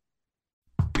McLeod.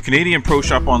 The Canadian Pro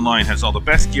Shop Online has all the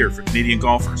best gear for Canadian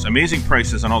golfers. Amazing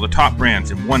prices on all the top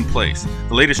brands in one place.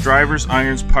 The latest drivers,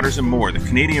 irons, putters, and more. The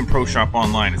Canadian Pro Shop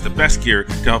Online is the best gear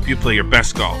to help you play your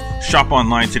best golf. Shop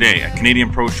online today at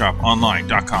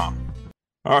CanadianProShopOnline.com.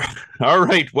 All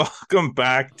right. Welcome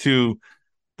back to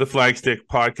the Flagstick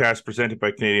Podcast presented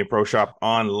by Canadian Pro Shop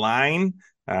Online.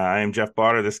 I am Jeff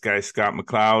Botter. This guy is Scott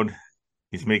McLeod.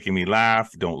 He's making me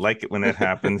laugh. Don't like it when that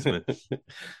happens, but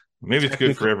maybe it's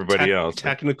good for everybody else.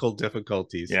 Technical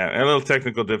difficulties. Yeah, a little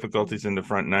technical difficulties in the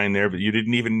front nine there, but you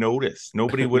didn't even notice.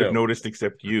 Nobody would have No. noticed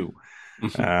except you.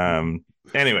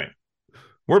 Anyway,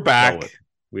 we're back. No,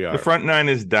 we The are. front nine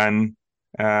is done.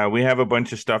 We have a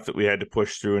bunch of stuff that we had to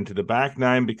push through into the back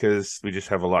nine because we just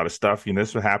have a lot of stuff. This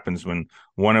is what happens when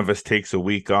one of us takes a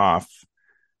week off,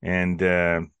 and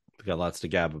We got lots to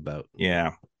gab about.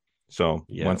 yeah. So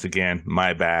once again,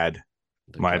 my bad.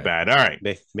 Okay. My bad. All right.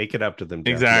 Make it up to them,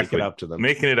 Jeff. Exactly. Make it up to them.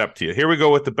 Making it up to you. Here we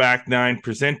go with the back nine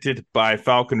presented by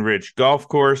Falcon Ridge Golf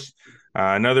Course.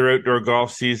 Another outdoor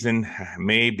golf season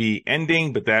may be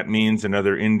ending, but that means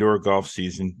another indoor golf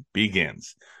season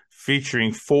begins.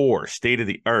 Featuring 4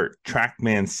 state-of-the-art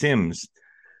TrackMan sims.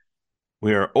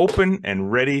 We are open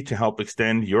and ready to help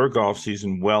extend your golf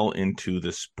season well into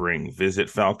the spring. Visit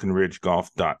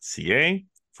falconridgegolf.ca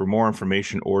for more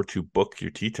information or to book your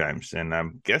tee times. And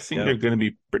I'm guessing they're going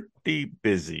to be pretty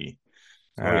busy.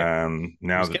 Now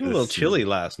it's getting a little chilly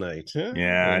last night. Huh?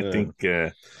 Yeah, I think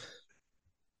there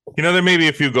may be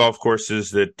a few golf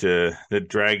courses that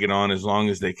drag it on as long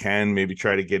as they can. Maybe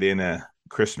try to get in a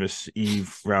Christmas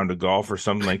Eve round of golf or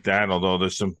something like that. Although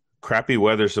there's some crappy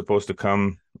weather supposed to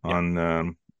come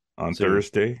on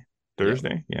Thursday.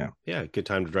 Yeah, good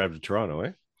time to drive to Toronto,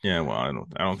 eh? Yeah, well, I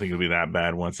don't think it'll be that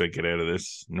bad once I get out of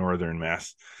this northern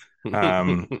mess. I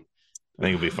think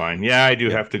it'll be fine. Yeah, I do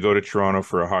have to go to Toronto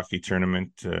for a hockey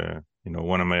tournament.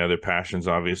 One of my other passions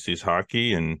obviously is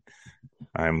hockey, and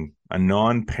I'm a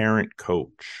non-parent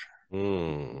coach.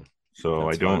 So I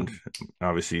That's don't, fun.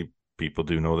 obviously people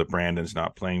do know that Brandon's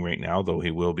not playing right now, though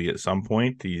he will be at some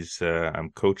point.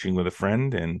 I'm coaching with a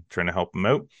friend and trying to help him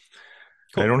out.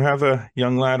 I Cool. don't have a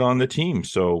young lad on the team,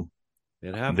 so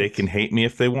It they can happens. hate me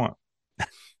if they want.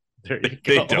 There you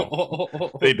They don't.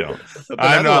 go. They don't. But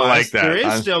I'm not like otherwise, there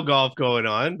that. is still golf going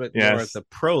on, but more at Yes. the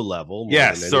pro level more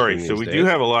Yes, than sorry. anything So these we do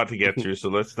days. have a lot to get through, so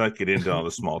let's not get into all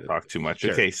the small talk too much.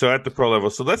 Sure. Okay, so at the pro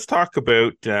level, so let's talk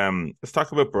about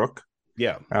Brooke.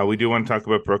 Yeah. We do want to talk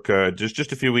about Brooke.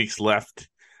 Just a few weeks left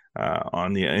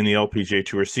in the LPGA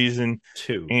Tour season,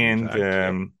 Two, in and fact.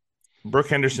 Yeah. Brooke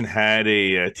Henderson had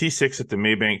a T6 at the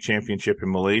Maybank Championship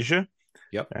in Malaysia.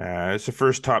 Yep. It's the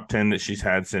first top 10 that she's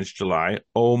had since July.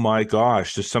 Oh my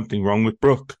gosh, there's something wrong with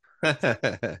Brooke.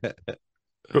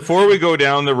 Before we go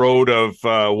down the road of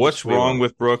what's Which we wrong will.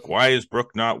 with Brooke, why is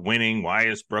Brooke not winning? Why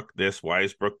is Brooke this? Why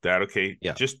is Brooke that? Okay,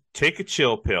 Yeah. just take a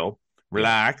chill pill, Yeah.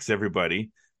 relax, everybody.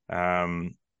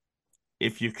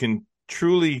 If you can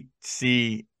truly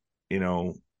see,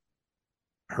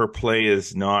 her play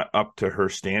is not up to her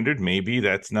standard, maybe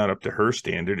that's not up to her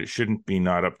standard. It shouldn't be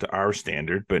not up to our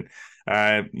standard. But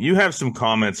you have some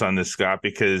comments on this, Scott,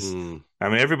 because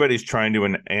everybody's trying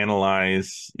to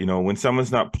analyze, when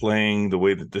someone's not playing the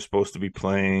way that they're supposed to be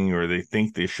playing, or they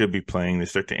think they should be playing, they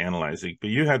start to analyze it. But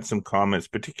you had some comments,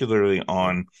 particularly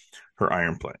on her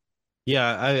iron play.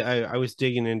 Yeah, I was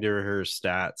digging into her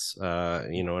stats,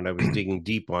 and I was digging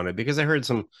deep on it because I heard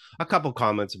a couple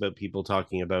comments about people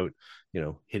talking about,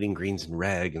 hitting greens in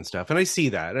reg and stuff. And I see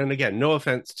that. And again, no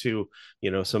offense to,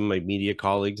 some of my media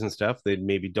colleagues and stuff. They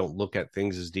maybe don't look at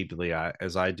things as deeply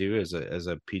as I do as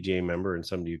a PGA member and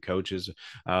somebody who coaches.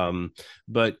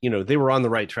 But they were on the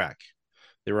right track.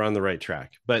 They were on the right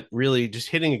track. But really, just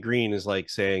hitting a green is like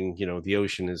saying, the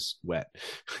ocean is wet.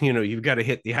 You've got to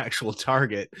hit the actual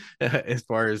target as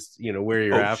far as, where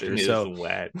you're Ocean after. is So,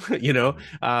 wet.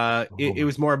 it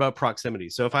was more about proximity.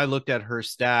 So if I looked at her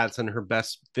stats and her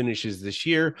best finishes this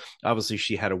year, obviously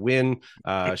she had a win.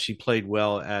 She played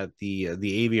well at the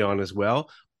Avion as well.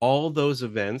 All those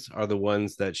events are the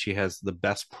ones that she has the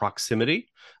best proximity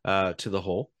to the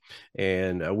hole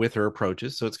and with her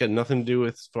approaches. So it's got nothing to do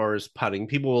with as far as putting.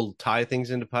 People will tie things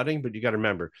into putting, but you got to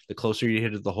remember, the closer you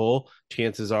hit at the hole,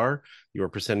 chances are your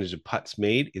percentage of putts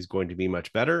made is going to be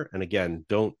much better. And again,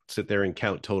 don't sit there and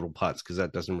count total putts because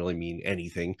that doesn't really mean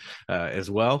anything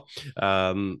as well.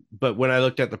 But when I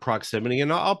looked at the proximity,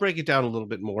 and I'll break it down a little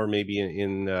bit more, maybe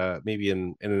in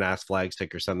an Ask Flag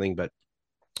stick or something, but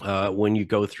when you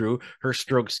go through, her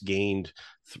strokes gained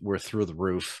were through the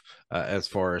roof as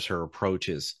far as her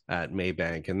approaches at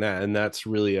Maybank, and that's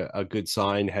really a good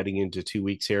sign heading into 2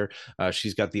 weeks here.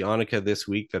 She's got the Annika this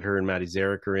week that her and Maddie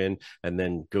Zarek are in, and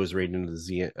then goes right into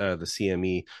the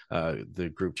CME, the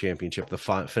group championship, the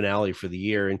finale for the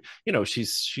year. And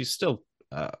she's still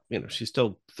she's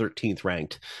still 13th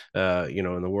ranked,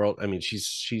 in the world. I mean,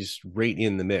 she's right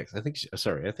in the mix. I think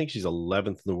she's 11th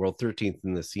in the world, 13th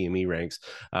in the CME ranks.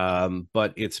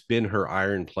 But it's been her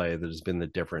iron play that has been the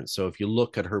difference. So if you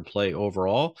look at her play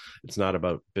overall, it's not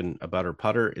about her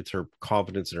putter. It's her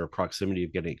confidence and her proximity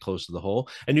of getting it close to the hole.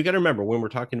 And you got to remember, when we're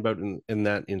talking about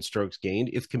in strokes gained,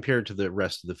 it's compared to the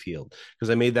rest of the field. Because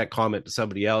I made that comment to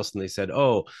somebody else, and they said,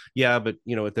 "Oh, yeah, but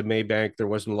at the Maybank there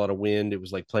wasn't a lot of wind. It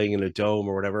was like playing in a dome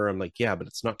or whatever." I'm like, yeah, but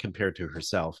it's not compared to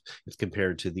herself. It's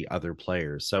compared to the other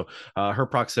players. So her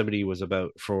proximity was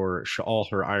about, for all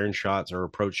her iron shots or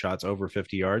approach shots over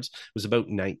 50 yards, was about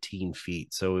 19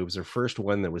 feet. So it was her first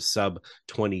one that was sub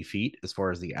 20 feet as far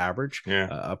as the average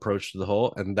approach to the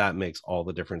hole. And that makes all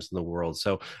the difference in the world.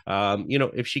 So,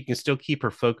 if she can still keep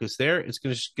her focus there, it's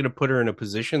going to put her in a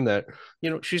position that,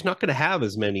 she's not going to have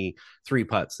as many three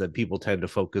putts that people tend to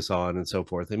focus on and so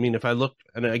forth. I mean, if I look,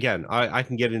 and again, I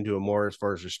can get into it more as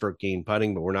far as her stroke gain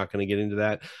putting, but we're not going to get into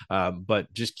that.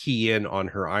 But just key in on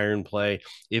her iron play.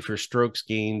 If her strokes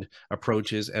gained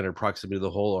approaches and her proximity to the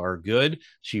hole are good,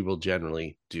 she will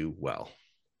generally do well.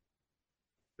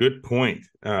 Good point.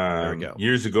 There we go.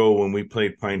 Years ago, when we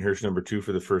played Pinehurst number 2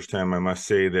 for the first time, I must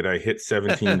say that I hit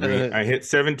 17 I hit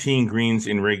 17 greens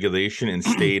in regulation and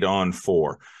stayed on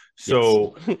 4.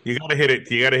 So yes. You got to hit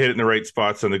it. You got to hit it in the right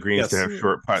spots on the greens to have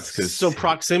short putts. So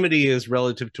proximity is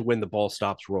relative to when the ball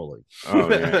stops rolling. Oh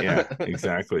yeah,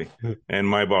 exactly. And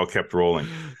my ball kept rolling.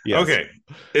 Yes. Okay,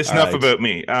 it's enough about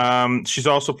me. She's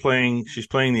also playing. She's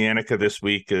playing the Annika this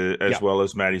week, as well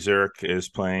as Maddie Zarek is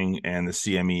playing, and the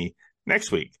CME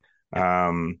next week.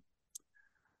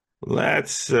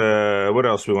 Let's what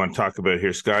else we want to talk about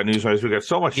here, Scott? News-wise, we got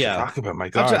so much to Yeah. talk about. My I'll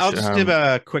gosh. just give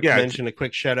a quick Yeah. mention, a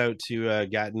quick shout out to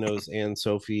Gatineau's and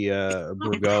Sophie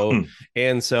Bourgault,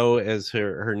 and so as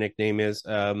her nickname is,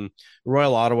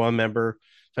 Royal Ottawa member,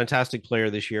 fantastic player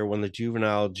this year, won the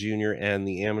juvenile, junior, and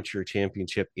the amateur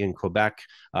championship in Quebec,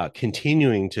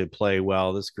 continuing to play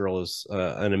well. This girl is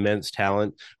an immense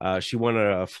talent. She won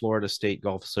a Florida State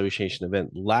Golf Association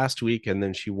event last week, and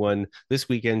then she won this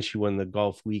weekend. She won the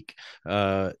Golf Week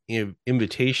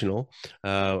Invitational.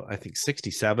 I think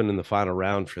 67 in the final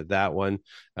round for that one.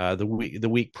 The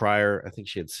week prior, I think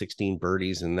she had 16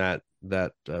 birdies in that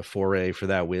foray for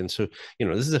that win. So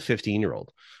this is a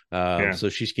 15-year-old. Yeah. So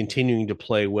she's continuing to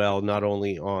play well, not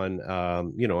only on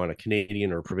on a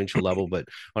Canadian or provincial level, but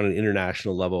on an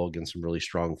international level against some really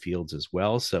strong fields as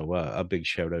well. So a big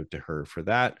shout out to her for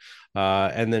that.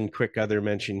 And then quick other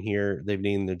mention here, they've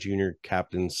named the junior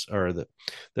captains, or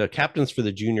the captains for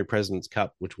the Junior President's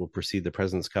Cup, which will precede the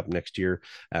President's Cup next year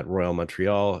at Royal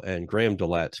Montreal. And Graham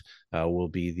Dillette will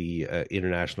be the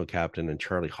international captain, and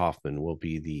Charlie Hoffman will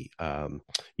be the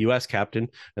U.S. captain,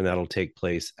 and that'll take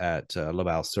place at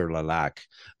Laval-sur-le-Lac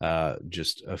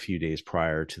just a few days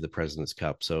prior to the President's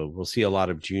Cup. So we'll see a lot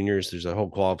of juniors. There's a whole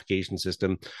qualification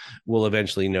system. We'll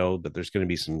eventually know, but there's going to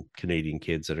be some Canadian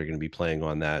kids that are going to be playing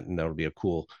on that, and that'll be a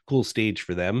cool stage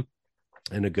for them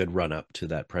and a good run up to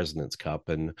that President's Cup.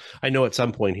 And I know at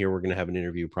some point here we're going to have an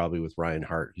interview probably with Ryan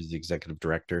Hart, who's the executive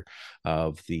director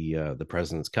of the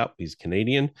President's Cup. He's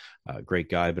Canadian, great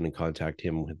guy. I've been in contact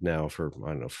him now for, I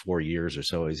don't know, 4 years or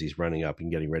so as he's running up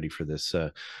and getting ready for this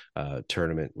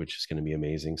tournament, which is going to be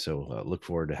amazing. So look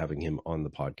forward to having him on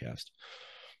the podcast.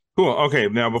 Cool. Okay.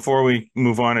 Now, before we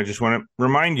move on, I just want to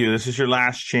remind you, this is your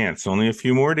last chance. Only a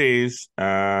few more days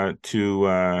to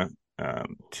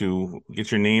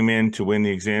get your name in to win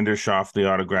the Xander Schauffele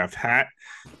autographed hat.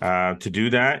 To do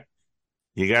that,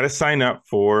 you got to sign up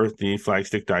for the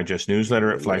Flagstick Digest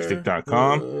newsletter at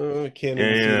flagstick.com. Can't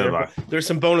even see there. There's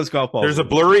some bonus golf balls. There's a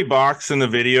blurry box in the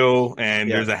video, and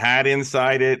there's a hat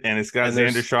inside it, and it's got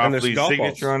Xander Schauffele's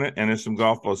signature on it, and there's some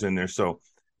golf balls in there. So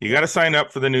you got to sign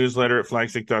up for the newsletter at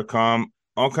flagstick.com.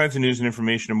 All kinds of news and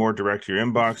information are more direct to your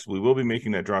inbox. We will be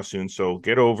making that draw soon, so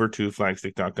get over to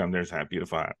flagstick.com. There's a hat,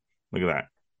 beautiful hat. Look at that.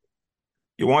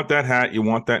 You want that hat, you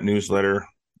want that newsletter,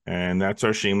 and that's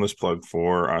our shameless plug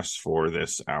for us for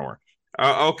this hour.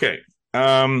 Okay.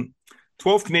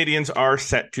 12 Canadians are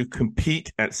set to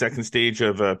compete at second stage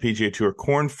of PGA Tour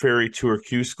Corn Ferry Tour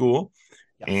Q School.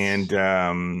 Yes.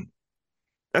 And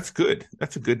that's good.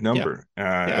 That's a good number.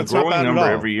 A growing number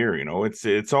every year.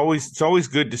 It's always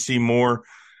good to see more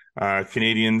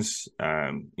Canadians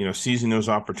seizing those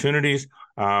opportunities.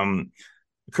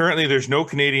 Currently, there's no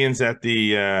Canadians at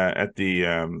the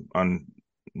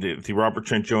Robert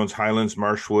Trent Jones Highlands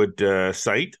Marshwood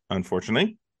site,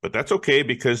 unfortunately, but that's okay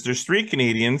because there's 3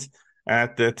 Canadians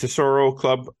at the Tesoro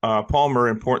Club Palmer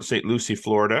in Port St. Lucie,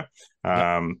 Florida.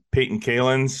 Peyton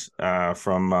Kalins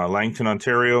from Langton,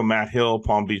 Ontario, Matt Hill,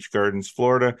 Palm Beach Gardens,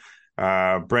 Florida,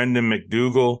 Brendan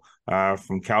McDougall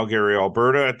from Calgary,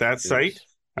 Alberta at that site.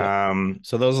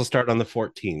 So those will start on the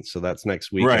 14th. So that's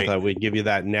next week. Right. I thought we'd give you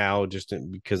that now just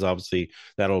because obviously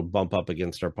that'll bump up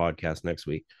against our podcast next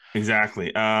week.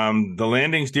 Exactly. The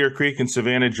landings, Deer Creek in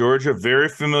Savannah, Georgia, very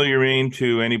familiar name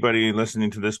to anybody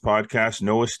listening to this podcast.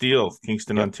 Noah Steele,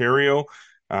 Kingston, Ontario,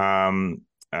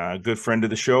 good friend of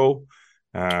the show.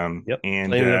 And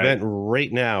playing an event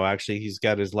right now. Actually, he's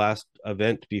got his last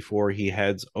event before he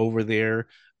heads over there.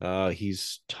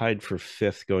 He's tied for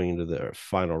 5th going into the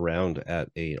final round at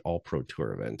a All-Pro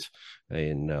Tour event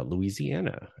in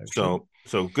Louisiana. Actually.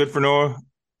 So good for Noah.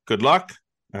 Good luck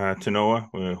to Noah.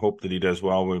 We hope that he does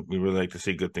well. We really like to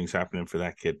see good things happening for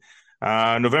that kid.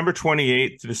 November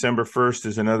 28th to December 1st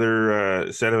is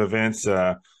another set of events.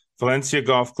 Valencia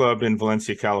Golf Club in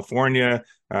Valencia, California.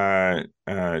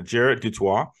 Jarrett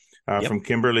Dutois from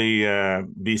Kimberley,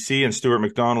 BC, and Stuart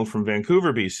McDonald from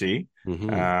Vancouver, BC.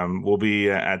 Will be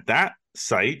at that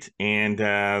site, and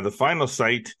the final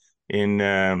site in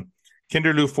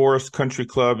Kinderloo Forest Country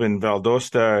Club in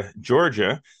Valdosta,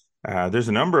 Georgia. There's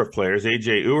a number of players: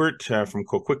 AJ Ewart from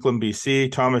Coquitlam,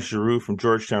 BC, Thomas Giroux from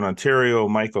Georgetown, Ontario,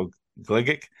 Michael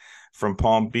Gligic from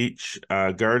Palm Beach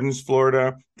Gardens,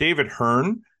 Florida, David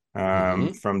Hearn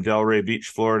from Delray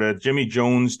Beach, Florida, Jimmy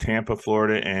Jones, Tampa,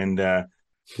 Florida, and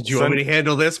do you want me to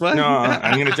handle this one? No,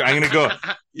 I'm gonna go.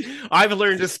 I've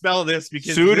learned to spell this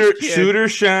because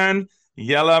Sudarshan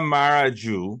Yella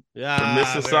Maraju from Very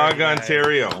Mississauga, nice.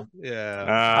 Ontario. Yeah,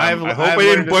 I hope I've I learned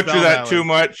didn't to butcher spell that that too one.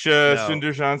 much, No.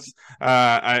 Sundershans.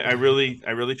 I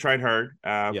really tried hard.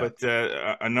 Yeah. But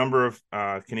a number of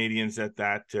Canadians at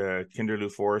that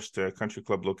Kinderloo Forest Country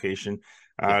Club location.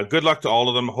 Yeah. Good luck to all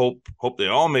of them. Hope they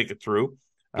all make it through.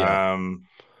 Yeah. Um,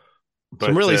 Some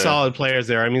but really solid players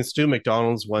there. I mean, Stu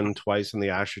McDonald's won twice in the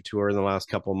Asher Tour in the last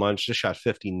couple of months. Just shot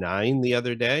 59 the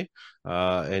other day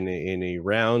in a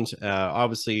round.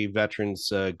 Obviously, veterans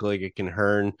Gligic and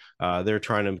Hearn, they're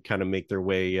trying to kind of make their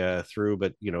way through,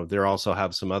 but they also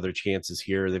have some other chances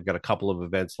here. They've got a couple of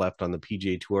events left on the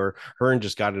PGA Tour. Hearn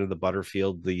just got into the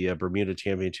Butterfield, the Bermuda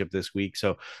Championship this week,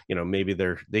 so maybe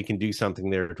they can do something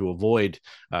there to avoid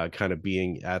kind of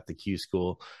being at the Q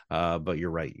School. But you're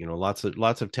right, lots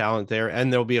of talent there,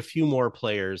 and there'll be a few more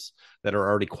players that are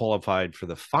already qualified for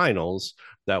the finals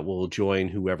that will join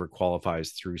whoever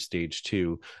qualifies through stage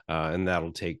two, and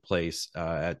that'll take place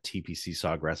at TPC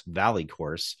Sawgrass Valley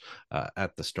course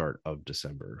at the start of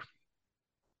December.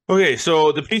 Okay,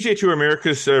 so the PGA Tour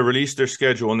Americas released their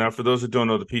schedule. Now, for those that don't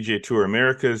know, the PGA Tour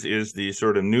Americas is the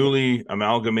sort of newly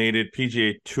amalgamated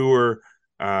PGA Tour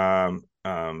Canada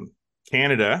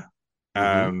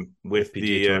with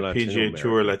the PGA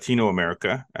Tour Latino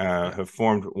America have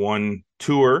formed one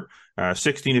tour,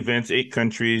 16 events, 8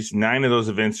 countries. 9 of those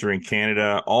events are in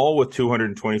Canada, all with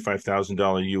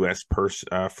 $225,000 US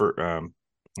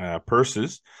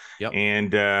purses. Yep.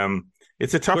 And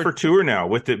it's a tougher tour now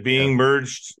with it being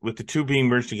merged, with the two being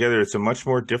merged together. It's a much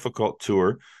more difficult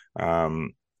tour.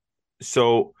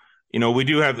 So, we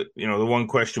do have, the one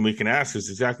question we can ask is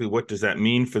exactly what does that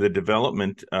mean for the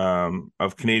development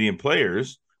of Canadian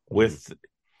players with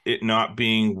it not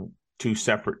being 2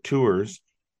 separate tours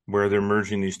where they're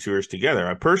merging these tours together.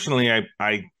 I'm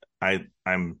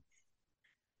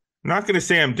not going to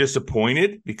say I'm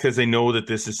disappointed, because I know that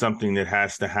this is something that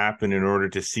has to happen in order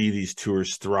to see these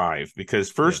tours thrive,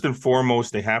 because first and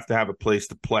foremost, they have to have a place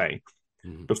to play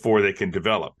before they can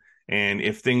develop. And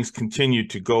if things continue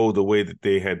to go the way that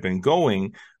they had been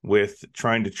going with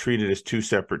trying to treat it as 2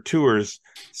 separate tours,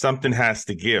 something has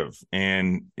to give.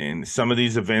 And some of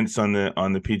these events on the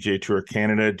PGA Tour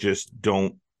Canada just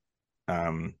don't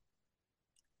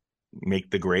make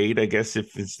the grade, I guess,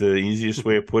 if it's the easiest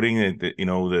way of putting it.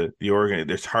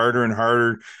 It's harder and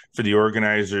harder for the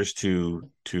organizers to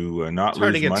not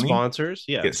lose get money. Sponsors.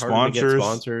 Yeah, get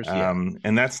sponsors.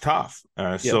 And that's tough.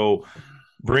 So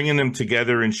bringing them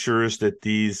together ensures that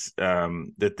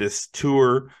that this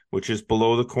tour, which is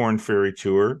below the Corn Ferry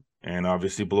Tour and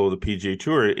obviously below the PGA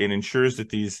Tour, it ensures that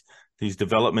these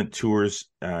development tours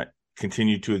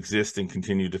continue to exist and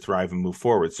continue to thrive and move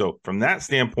forward. So from that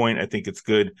standpoint, I think it's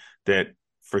good that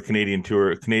for Canadian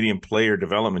player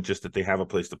development, just that they have a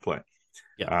place to play.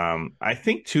 I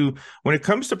think too, when it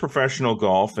comes to professional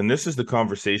golf, and this is the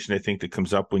conversation I think that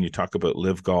comes up when you talk about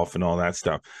live golf and all that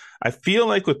stuff, I feel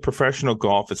like with professional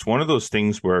golf, it's one of those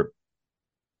things where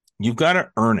you've got to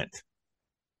earn it.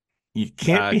 You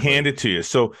can't be handed to you.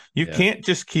 So you can't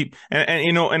just keep,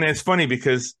 and it's funny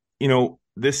because,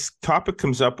 this topic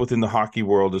comes up within the hockey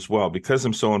world as well, because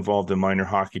I'm so involved in minor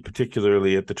hockey,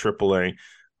 particularly at the AAA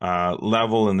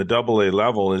level and the AA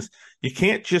level, is you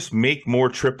can't just make more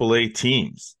AAA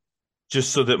teams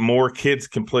just so that more kids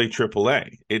can play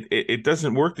AAA. It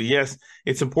doesn't work. Yes,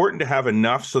 it's important to have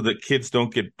enough so that kids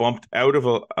don't get bumped out of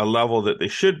a level that they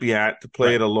should be at to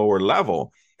play at a lower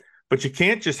level. But you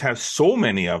can't just have so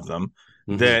many of them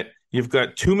that you've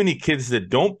got too many kids that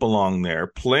don't belong there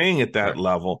playing at that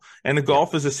level. And the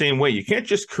golf is the same way. You can't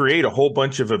just create a whole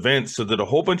bunch of events so that a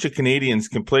whole bunch of Canadians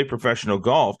can play professional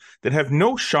golf that have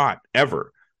no shot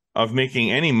ever of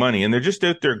making any money. And they're just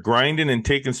out there grinding and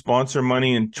taking sponsor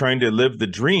money and trying to live the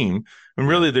dream. And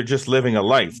really, they're just living a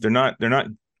life. They're not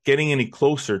getting any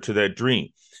closer to that dream.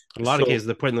 In a lot of cases,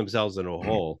 they're putting themselves in a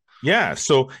hole. Yeah.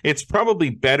 So it's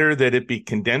probably better that it be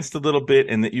condensed a little bit,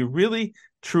 and that you really,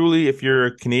 truly, if you're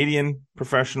a Canadian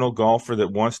professional golfer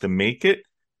that wants to make it,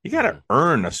 you got to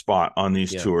earn a spot on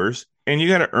these tours, and you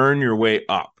got to earn your way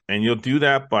up. And you'll do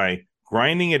that by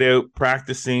grinding it out,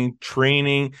 practicing,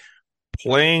 training,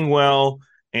 playing well.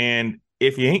 And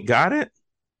if you ain't got it,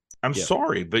 I'm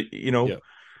sorry, but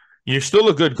you're still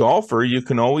a good golfer. You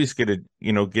can always go into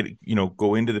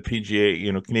the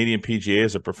PGA, Canadian PGA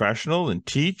as a professional and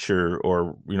teach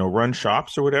or run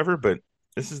shops or whatever. But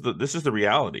this is the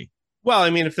reality. Well,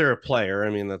 I mean, if they're a player, I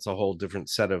mean, that's a whole different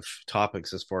set of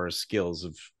topics as far as skills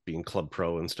of being club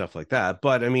pro and stuff like that.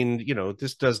 But I mean,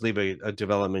 this does leave a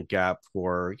development gap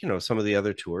for, some of the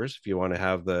other tours. If you want to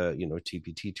have the,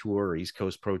 TPT tour or East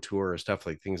Coast Pro Tour or stuff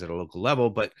like things at a local level.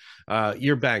 But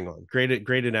you're bang on.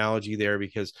 Great analogy there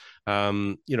because,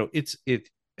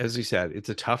 as you said, it's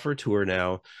a tougher tour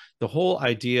now. The whole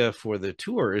idea for the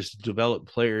tour is to develop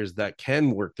players that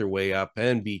can work their way up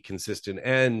and be consistent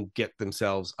and get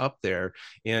themselves up there.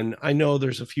 And I know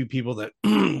there's a few people that,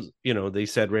 they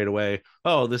said right away,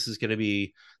 oh, this is going to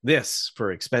be this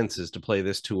for expenses to play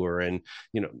this tour. And,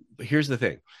 here's the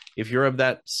thing. If you're of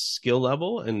that skill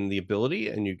level and the ability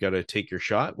and you got to take your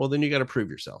shot, well, then you got to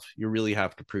prove yourself. You really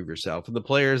have to prove yourself. And the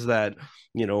players that,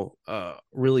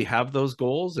 really have those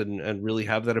goals and really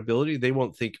have that ability, they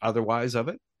won't think otherwise of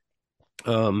it.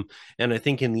 And I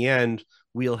think in the end,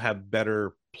 we'll have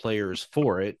better players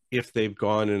for it if they've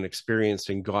gone and experienced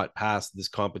and got past this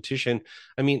competition.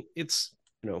 I mean, it's,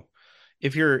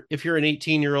 if you're an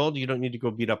 18-year-old, you don't need to go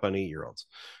beat up on 8-year-olds.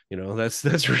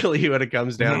 That's really what it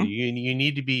comes down to. You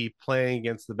need to be playing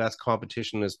against the best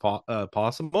competition as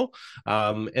possible.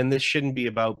 And this shouldn't be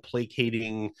about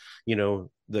placating,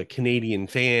 the Canadian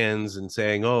fans and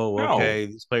saying, "Oh, No. okay,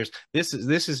 these players." This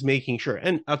is making sure.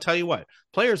 And I'll tell you what,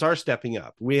 players are stepping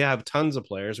up. We have tons of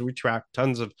players. We track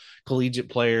tons of collegiate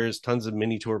players, tons of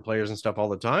mini tour players and stuff all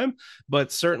the time.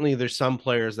 But certainly, there's some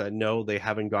players that know they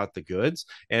haven't got the goods,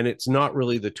 and it's not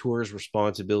really the tour's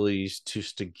responsibilities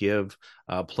just to give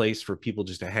a place for people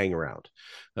just to hang around.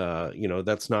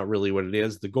 That's not really what it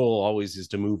is. The goal always is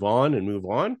to move on and move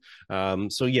on.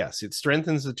 So yes, it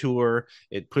strengthens the tour.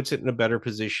 It puts it in a better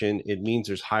position. It means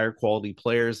there's higher quality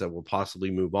players that will possibly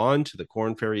move on to the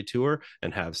Corn Ferry Tour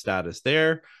and have status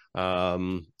there.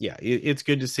 It's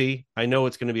good to see. I know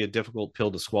it's going to be a difficult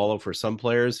pill to swallow for some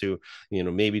players who,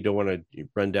 maybe don't want to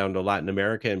run down to Latin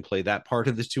America and play that part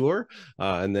of the tour,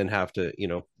 and then have to,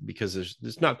 because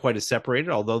there's not quite as separated,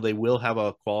 although they will have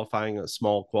a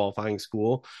small qualifying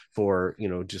school for,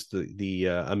 just the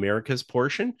Americas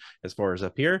portion as far as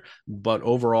up here. But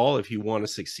overall, if you want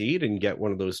to succeed and get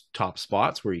one of those top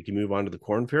spots where you can move on to the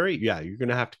Corn Ferry, you're going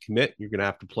to have to commit. You're going to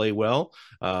have to play well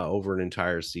over an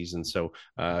entire season. So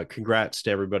congrats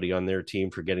to everybody on their team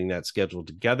for getting that schedule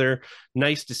together.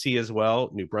 Nice to see as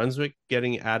well New Brunswick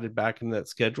getting added back in that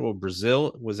schedule.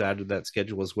 Brazil was added to that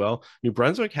schedule as well. New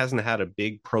Brunswick hasn't had a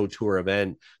big pro tour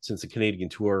event since the Canadian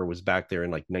Tour was back there in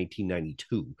like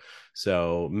 1992.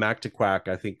 So Mactaquac,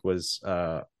 I think it was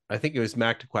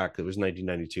Mactaquac that was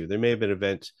 1992. There may have been an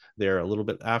event there a little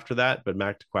bit after that, but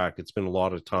Mactaquac, it's been a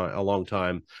long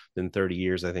time, than 30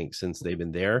 years, I think, since they've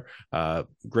been there.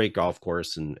 Great golf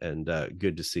course and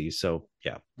good to see. So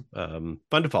yeah, fun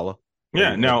to follow.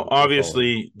 Yeah. And Now,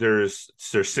 obviously, there's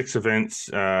 6 events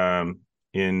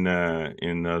in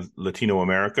Latino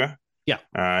America. Yeah.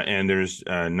 And there's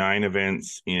 9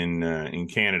 events in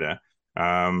Canada.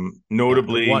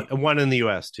 Notably, one in the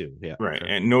US too. Yeah. Right. Sure.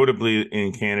 And notably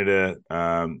in Canada,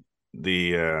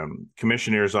 the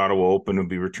Commissioners Ottawa Open will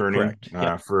be returning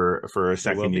for a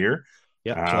second year.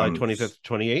 Yeah, July 25th,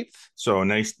 28th. So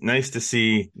nice to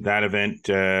see that event,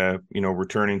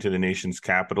 returning to the nation's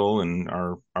capital and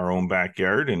our own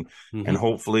backyard, and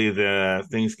hopefully the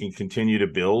things can continue to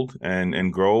build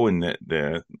and grow, and that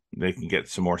they can get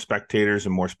some more spectators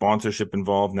and more sponsorship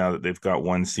involved now that they've got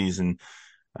one season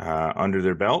under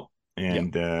their belt,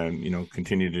 and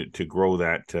continue to grow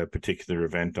that particular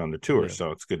event on the tour. So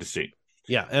it's good to see.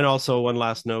 Yeah, and also one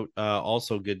last note,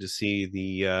 also good to see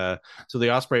the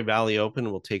Osprey Valley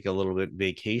Open will take a little bit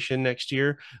vacation next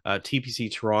year.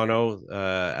 TPC Toronto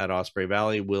at Osprey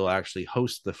Valley will actually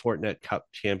host the Fortinet Cup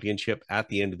Championship at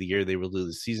the end of the year. They will do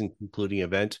the season concluding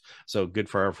event, so good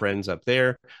for our friends up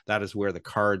there. That is where the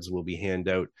cards will be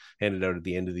handed out at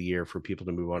the end of the year for people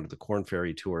to move on to the Corn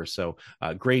Ferry Tour. So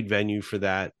great venue for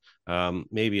that.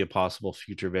 Maybe a possible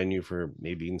future venue for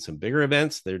maybe even some bigger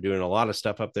events. They're doing a lot of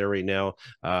stuff up there right now.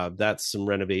 That's some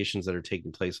renovations that are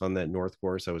taking place on that North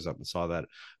Course. I was up and saw that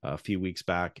a few weeks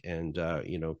back, and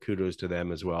kudos to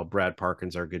them as well. Brad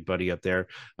Parkins, our good buddy up there,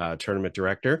 tournament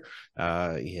director,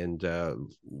 and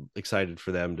excited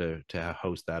for them to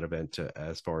host that event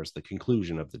as far as the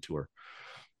conclusion of the tour.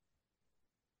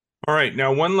 All right,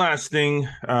 now one last thing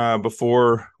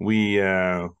before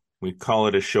we call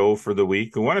it a show for the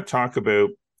week. I want to talk about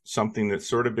something that's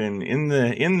sort of been in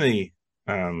the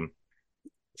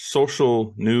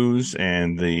social news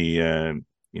and the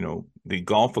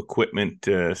golf equipment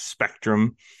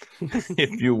spectrum,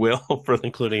 if you will, for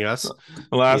including us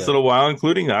the last little while,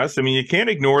 including us. I mean, you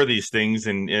can't ignore these things,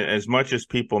 and as much as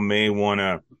people may want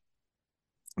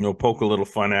to poke a little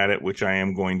fun at it, which I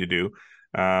am going to do.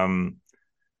 Um,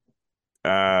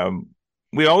 um,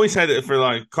 we always had it for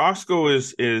like Costco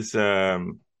is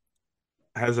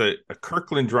has a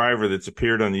Kirkland driver that's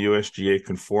appeared on the USGA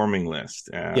conforming list.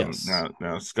 Yes.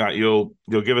 Now, Scott, you'll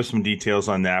give us some details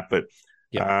on that, but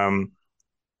Yeah. um,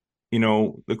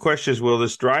 the question is, will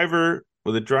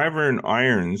the driver and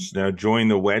irons now join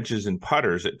the wedges and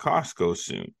putters at Costco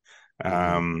soon? Mm,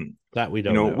 Um, that we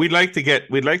don't know. we'd like to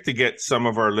get some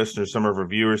of our listeners, some of our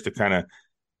viewers to kind of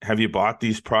have you bought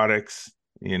these products?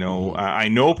 Hmm. I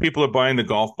know people are buying the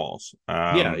golf balls.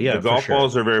 Yeah, The yeah, for golf sure.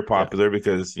 balls are very Yeah. popular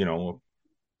because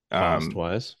Cost um,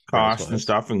 wise, price cost and wise.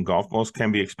 stuff, and golf balls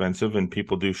can be expensive, and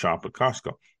people do shop at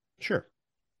Costco. Sure.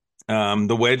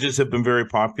 The wedges have been very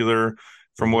popular,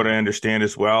 from Hmm. what I understand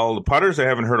as well. The putters I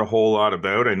haven't heard a whole lot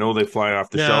about. I know they fly off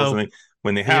the shelves No,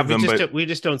 when they yeah, have them, but we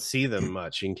just don't see them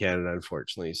much in Canada,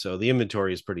 unfortunately. So the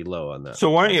inventory is pretty low on that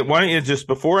so aspect. why don't you just,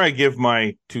 before I give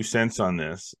my 2 cents on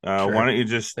this, why Sure. don't you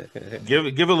just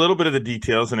give a little bit of the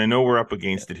details? And I know we're up Yeah.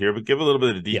 against it here, but give a little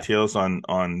bit of the Yeah. details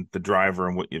on the driver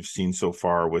and what you've seen so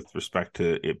far with respect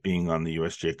to it being on the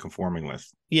USGA conforming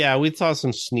list. Yeah, we saw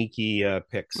some sneaky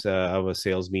pics of a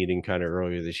sales meeting kind of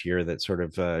earlier this year that sort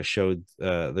of showed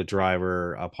the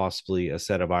driver possibly a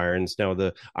set of irons. Now,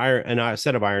 the iron and a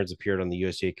set of irons appeared on the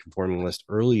USGA conforming list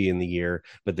early in the year,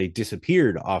 but they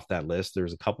disappeared off that list. There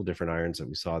was a couple different irons that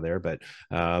we saw there, but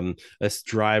this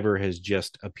driver has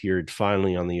just appeared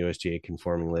finally on the USGA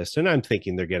conforming list, and I'm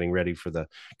thinking they're getting ready for the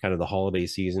kind of the holiday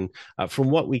season. From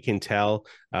what we can tell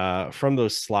from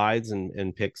those slides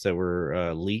and pics that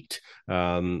were leaked.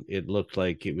 It looked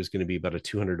like it was going to be about a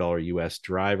 $200 US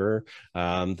driver.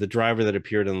 The driver that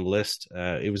appeared on the list,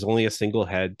 it was only a single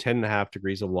head, 10.5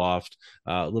 degrees of loft,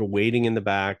 a little weighting in the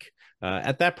back.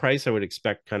 At that price, I would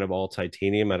expect kind of all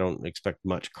titanium. I don't expect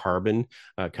much carbon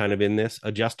kind of in this.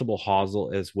 Adjustable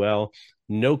hosel as well.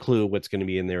 No clue what's going to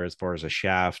be in there as far as a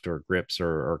shaft or grips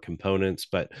or components,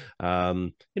 but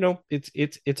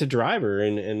it's a driver,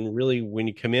 and really when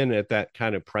you come in at that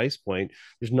kind of price point,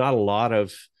 there's not a lot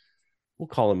of, we'll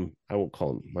call them, I won't call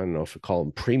them, I don't know if we call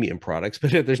them premium products,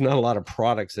 but there's not a lot of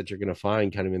products that you're going to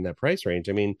find kind of in that price range.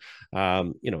 I mean,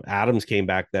 Adams came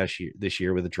back this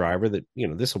year with a driver that,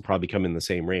 this will probably come in the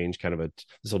same range, kind of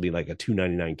this will be like a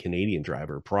 299 Canadian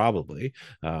driver, probably.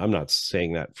 I'm not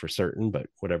saying that for certain, but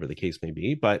whatever the case may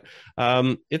be. But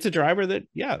it's a driver that,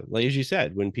 yeah, like as you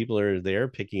said, when people are there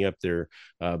picking up their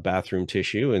bathroom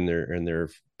tissue and their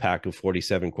pack of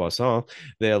 47 croissants,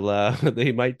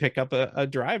 they might pick up a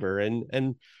driver.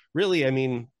 And really, I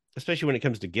mean, especially when it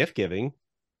comes to gift giving,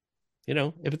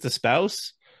 if it's a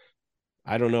spouse,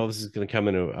 I don't know if this is going to come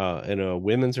in a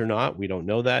women's or not. We don't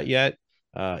know that yet.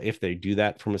 If they do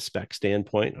that from a spec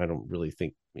standpoint, I don't really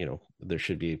think there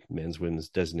should be men's women's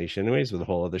designation anyways, with a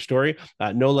whole other story.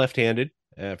 No left-handed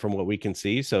from what we can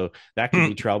see, so that could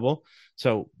be trouble.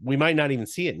 So we might not even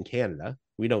see it in Canada.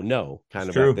 We don't know It's kind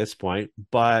of at true. this point.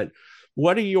 But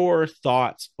what are your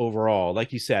thoughts overall?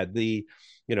 Like you said,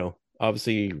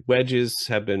 obviously wedges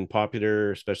have been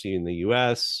popular, especially in the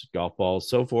US, golf balls,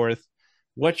 so forth.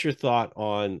 What's your thought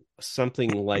on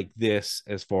something like this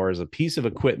as far as a piece of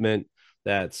equipment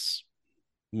that's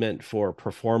meant for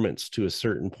performance to a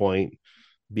certain point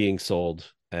being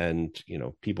sold, and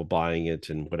people buying it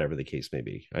and whatever the case may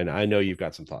be? And I know you've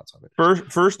got some thoughts on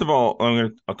it. First of all,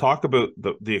 I'll talk about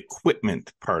the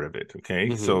equipment part of it. Okay,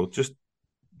 Mm-hmm. so just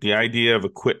the idea of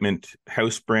equipment,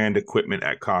 house brand equipment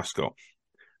at Costco.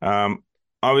 Um,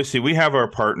 Obviously, we have our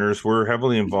partners. We're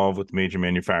heavily involved with major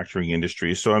manufacturing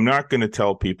industries, so I'm not going to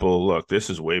tell people, "Look,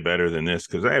 this is way better than this,"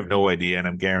 because I have no idea, and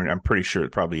I'm pretty sure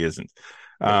it probably isn't.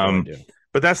 Yeah, no Um, idea.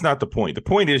 but that's not the point. The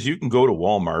point is, you can go to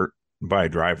Walmart and buy a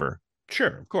driver, Sure,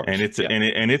 of and course. it's Yeah. and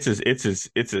it, and it's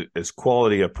as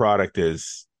quality a product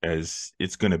as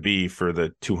it's going to be for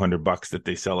the $200 that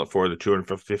they sell it for, the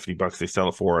 $250 they sell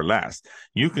it for, or less.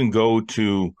 You can go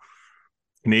to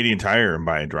Canadian Tire and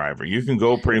buy a driver. You can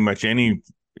go pretty much any.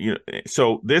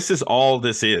 So this is all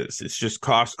this is. It's just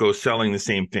Costco selling the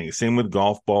same thing. Same with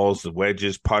golf balls, the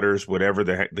wedges, putters, whatever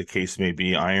the case may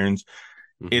be, irons.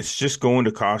 Mm-hmm. It's just going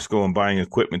to Costco and buying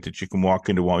equipment that you can walk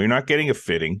into You're not getting a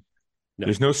fitting. No.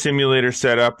 There's no simulator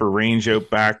set up or range out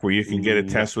back where you can get a No.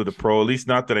 test with a pro, at least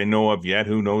not that I know of yet.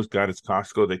 Who knows? God, it's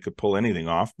Costco. They could pull anything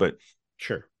off. But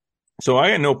Sure. so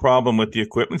I got no problem with the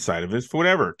equipment side of it. For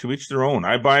whatever, to each their own.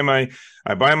 I buy my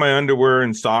underwear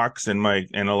and socks and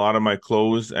a lot of my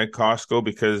clothes at Costco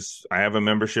because I have a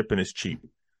membership and it's cheap.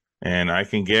 And I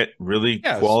can get really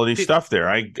Yes. quality stuff there.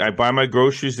 I buy my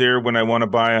groceries there when I want to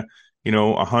buy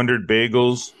 100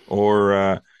 bagels or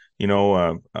a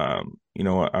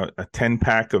 10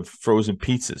 pack of frozen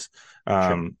pizzas.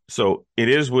 Sure. So it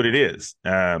is what it is.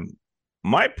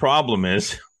 My problem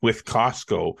is with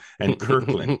Costco and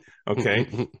Kirkland.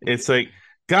 Okay. It's like,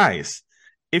 guys,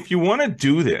 if you want to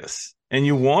do this and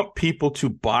you want people to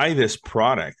buy this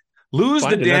product, lose the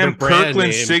Find another damn brand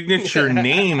Kirkland name. signature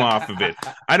name off of it.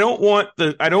 I don't want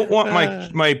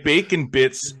my bacon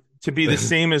bits to be the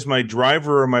same as my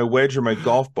driver or my wedge or my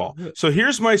golf ball. So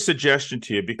here's my suggestion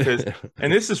to you, because,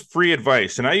 and this is free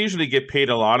advice, and I usually get paid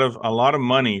a lot of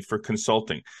money for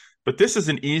consulting, but this is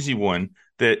an easy one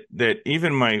that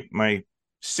even my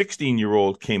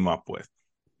 16-year-old came up with.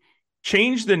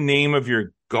 Change the name of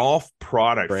your golf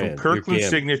product Brand, from Kirkland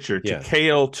Signature to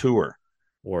KL Tour.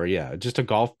 Or just a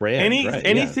golf brand.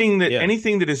 Anything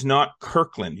that is not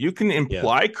Kirkland. You can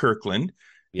imply Kirkland.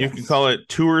 You can call it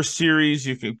Tour Series.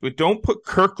 But don't put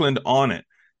Kirkland on it.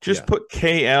 Just put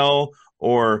KL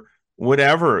or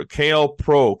whatever. KL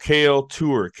Pro, KL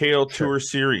Tour, KL Tour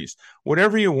Series,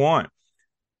 whatever you want.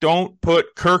 Don't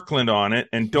put Kirkland on it,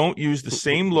 and don't use the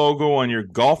same logo on your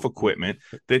golf equipment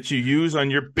that you use on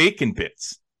your bacon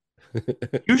bits.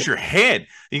 Use your head.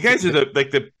 You guys are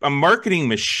a marketing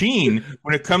machine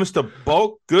when it comes to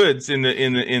bulk goods in the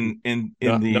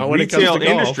retail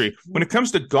industry. When it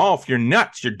comes to golf, you're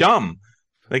nuts. You're dumb.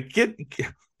 Like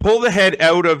pull the head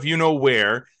out of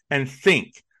where and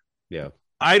think. Yeah.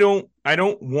 I don't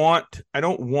want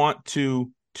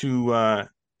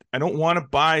to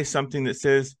buy something that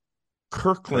says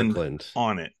Kirkland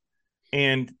on it,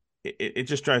 and it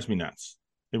just drives me nuts.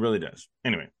 It really does.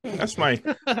 Anyway, that's my,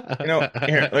 here,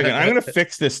 I'm going to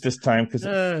fix this time because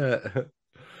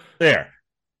there.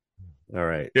 All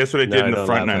right. That's what I did in the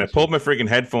front nine. I pulled my freaking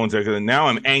headphones out and now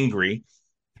I'm angry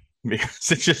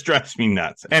because it just drives me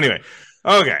nuts. Anyway,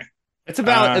 okay. It's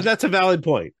that's a valid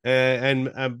point.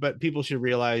 But people should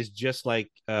realize, just like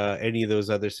any of those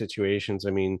other situations,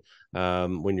 I mean,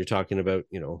 when you're talking about,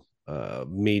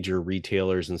 major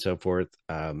retailers and so forth,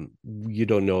 you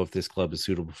don't know if this club is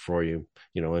suitable for you,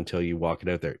 until you walk it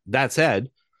out there. That said,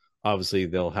 obviously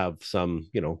they'll have some,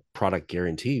 product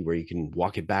guarantee where you can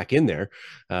walk it back in there.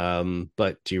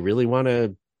 But do you really want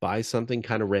to buy something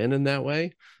kind of random that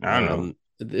way? I don't know.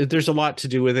 There's a lot to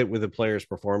do with it, with the player's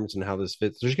performance and how this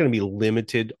fits. There's going to be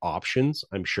limited options,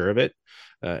 I'm sure of it,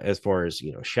 as far as,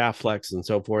 shaft flex and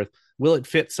so forth. Will it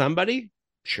fit somebody?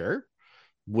 Sure.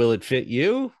 Will it fit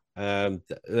you?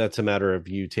 That's a matter of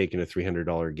you taking a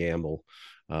 $300 gamble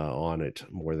on it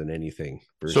more than anything.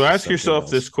 So ask yourself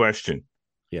this question.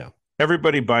 Yeah.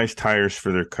 Everybody buys tires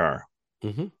for their car.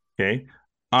 Mm-hmm. Okay.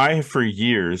 For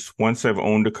years, once I've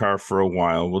owned a car for a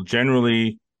while,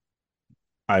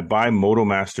 I buy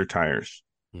MotoMaster tires.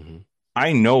 Mm-hmm.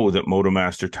 I know that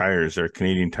MotoMaster tires are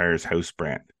Canadian Tire's house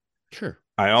brand. Sure.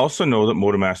 I also know that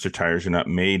MotoMaster tires are not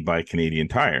made by Canadian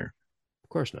Tire. Of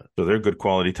course not. So they're good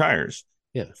quality tires.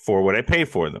 Yeah. For what I pay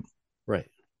for them. Right.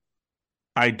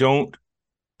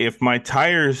 If my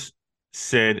tires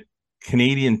said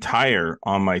Canadian Tire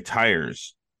on my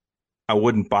tires, I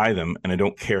wouldn't buy them, and I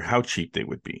don't care how cheap they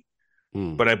would be.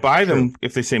 But I buy them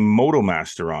if they say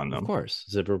MotoMaster on them. Of course.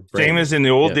 Same as in the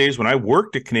old days when I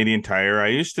worked at Canadian Tire, I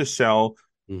used to sell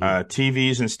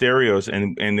TVs and stereos,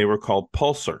 and they were called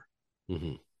Pulsar.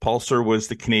 Mm-hmm. Pulsar was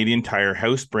the Canadian Tire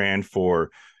house brand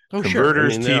for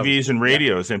converters, TVs, and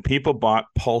radios, and people bought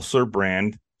Pulsar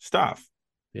brand stuff.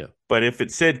 Yeah. But if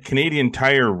it said Canadian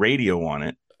Tire radio on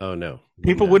it, oh no,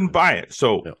 people wouldn't buy it.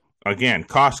 So again,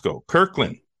 Costco,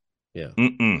 Kirkland. Yeah.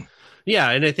 Mm-mm.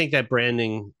 Yeah, and I think that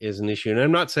branding is an issue. And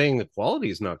I'm not saying the quality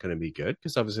is not going to be good,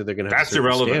 because obviously they're going to have a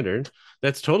certain standard.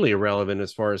 That's totally irrelevant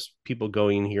as far as people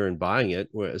going here and buying it.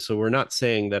 So we're not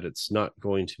saying that it's not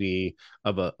going to be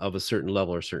of a certain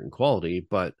level or certain quality,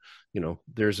 but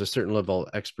there's a certain level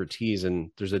of expertise, and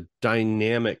there's a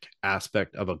dynamic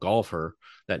aspect of a golfer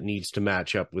that needs to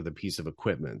match up with a piece of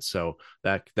equipment. So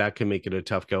that can make it a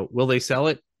tough go. Will they sell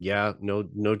it? Yeah, no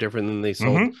different than they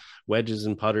sold wedges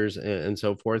and putters and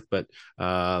so forth. But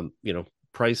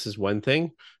price is one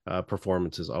thing.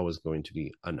 Performance is always going to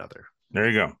be another. There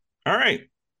you go. All right.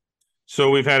 So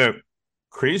we've had a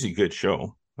crazy good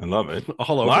show. I love it.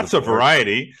 Lots of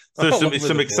variety. So there's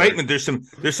some excitement. There's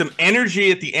some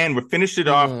energy at the end. We finished it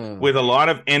off with a lot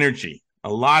of energy. A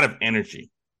lot of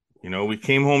energy. We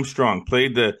came home strong.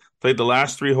 Played the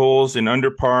last 3 holes in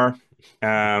under par,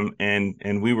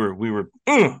 and we were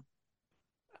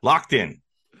locked in.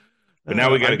 But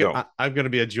now we got to go. I'm going to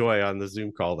be a joy on the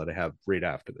Zoom call that I have right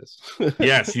after this.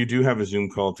 Yes, you do have a Zoom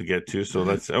call to get to. So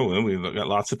we've got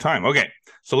lots of time. Okay,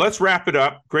 so let's wrap it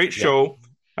up. Great show.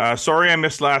 Sorry I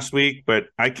missed last week, but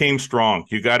I came strong.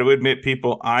 You got to admit,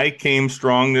 people, I came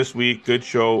strong this week. Good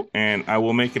show, and I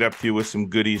will make it up to you with some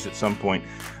goodies at some point.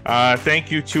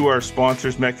 Thank you to our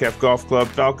sponsors, Metcalf Golf Club,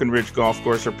 Falcon Ridge Golf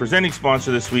Course, our presenting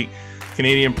sponsor this week,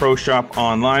 Canadian Pro Shop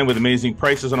Online, with amazing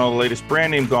prices on all the latest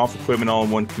brand name golf equipment, all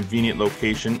in one convenient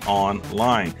location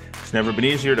online. It's never been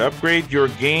easier to upgrade your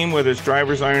game, whether it's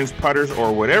drivers, irons, putters,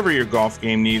 or whatever your golf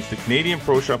game needs. The Canadian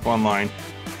Pro Shop Online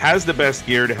has the best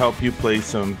gear to help you play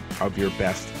some of your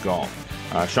best golf.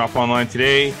 Shop online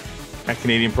today at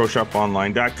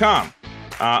CanadianProShopOnline.com.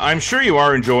 I'm sure you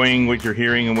are enjoying what you're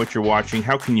hearing and what you're watching.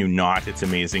 How can you not? It's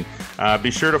amazing.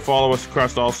 Be sure to follow us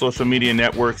across all social media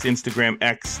networks, Instagram,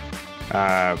 X,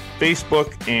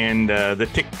 Facebook, and the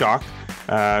TikTok.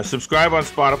 Subscribe on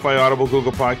Spotify, Audible,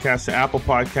 Google Podcasts, and Apple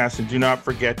Podcasts. And do not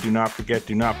forget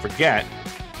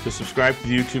to subscribe to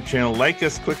the YouTube channel. Like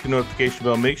us, click the notification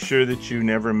bell. Make sure that you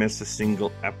never miss a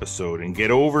single episode. And get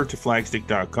over to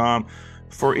flagstick.com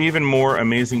for even more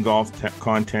amazing golf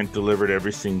content delivered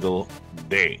every single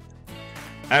day.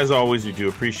 As always, we do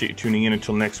appreciate you tuning in.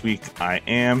 Until next week, I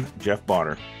am Jeff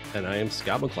Botter. And I am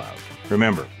Scott McLeod.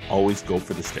 Remember, always go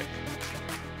for the stick.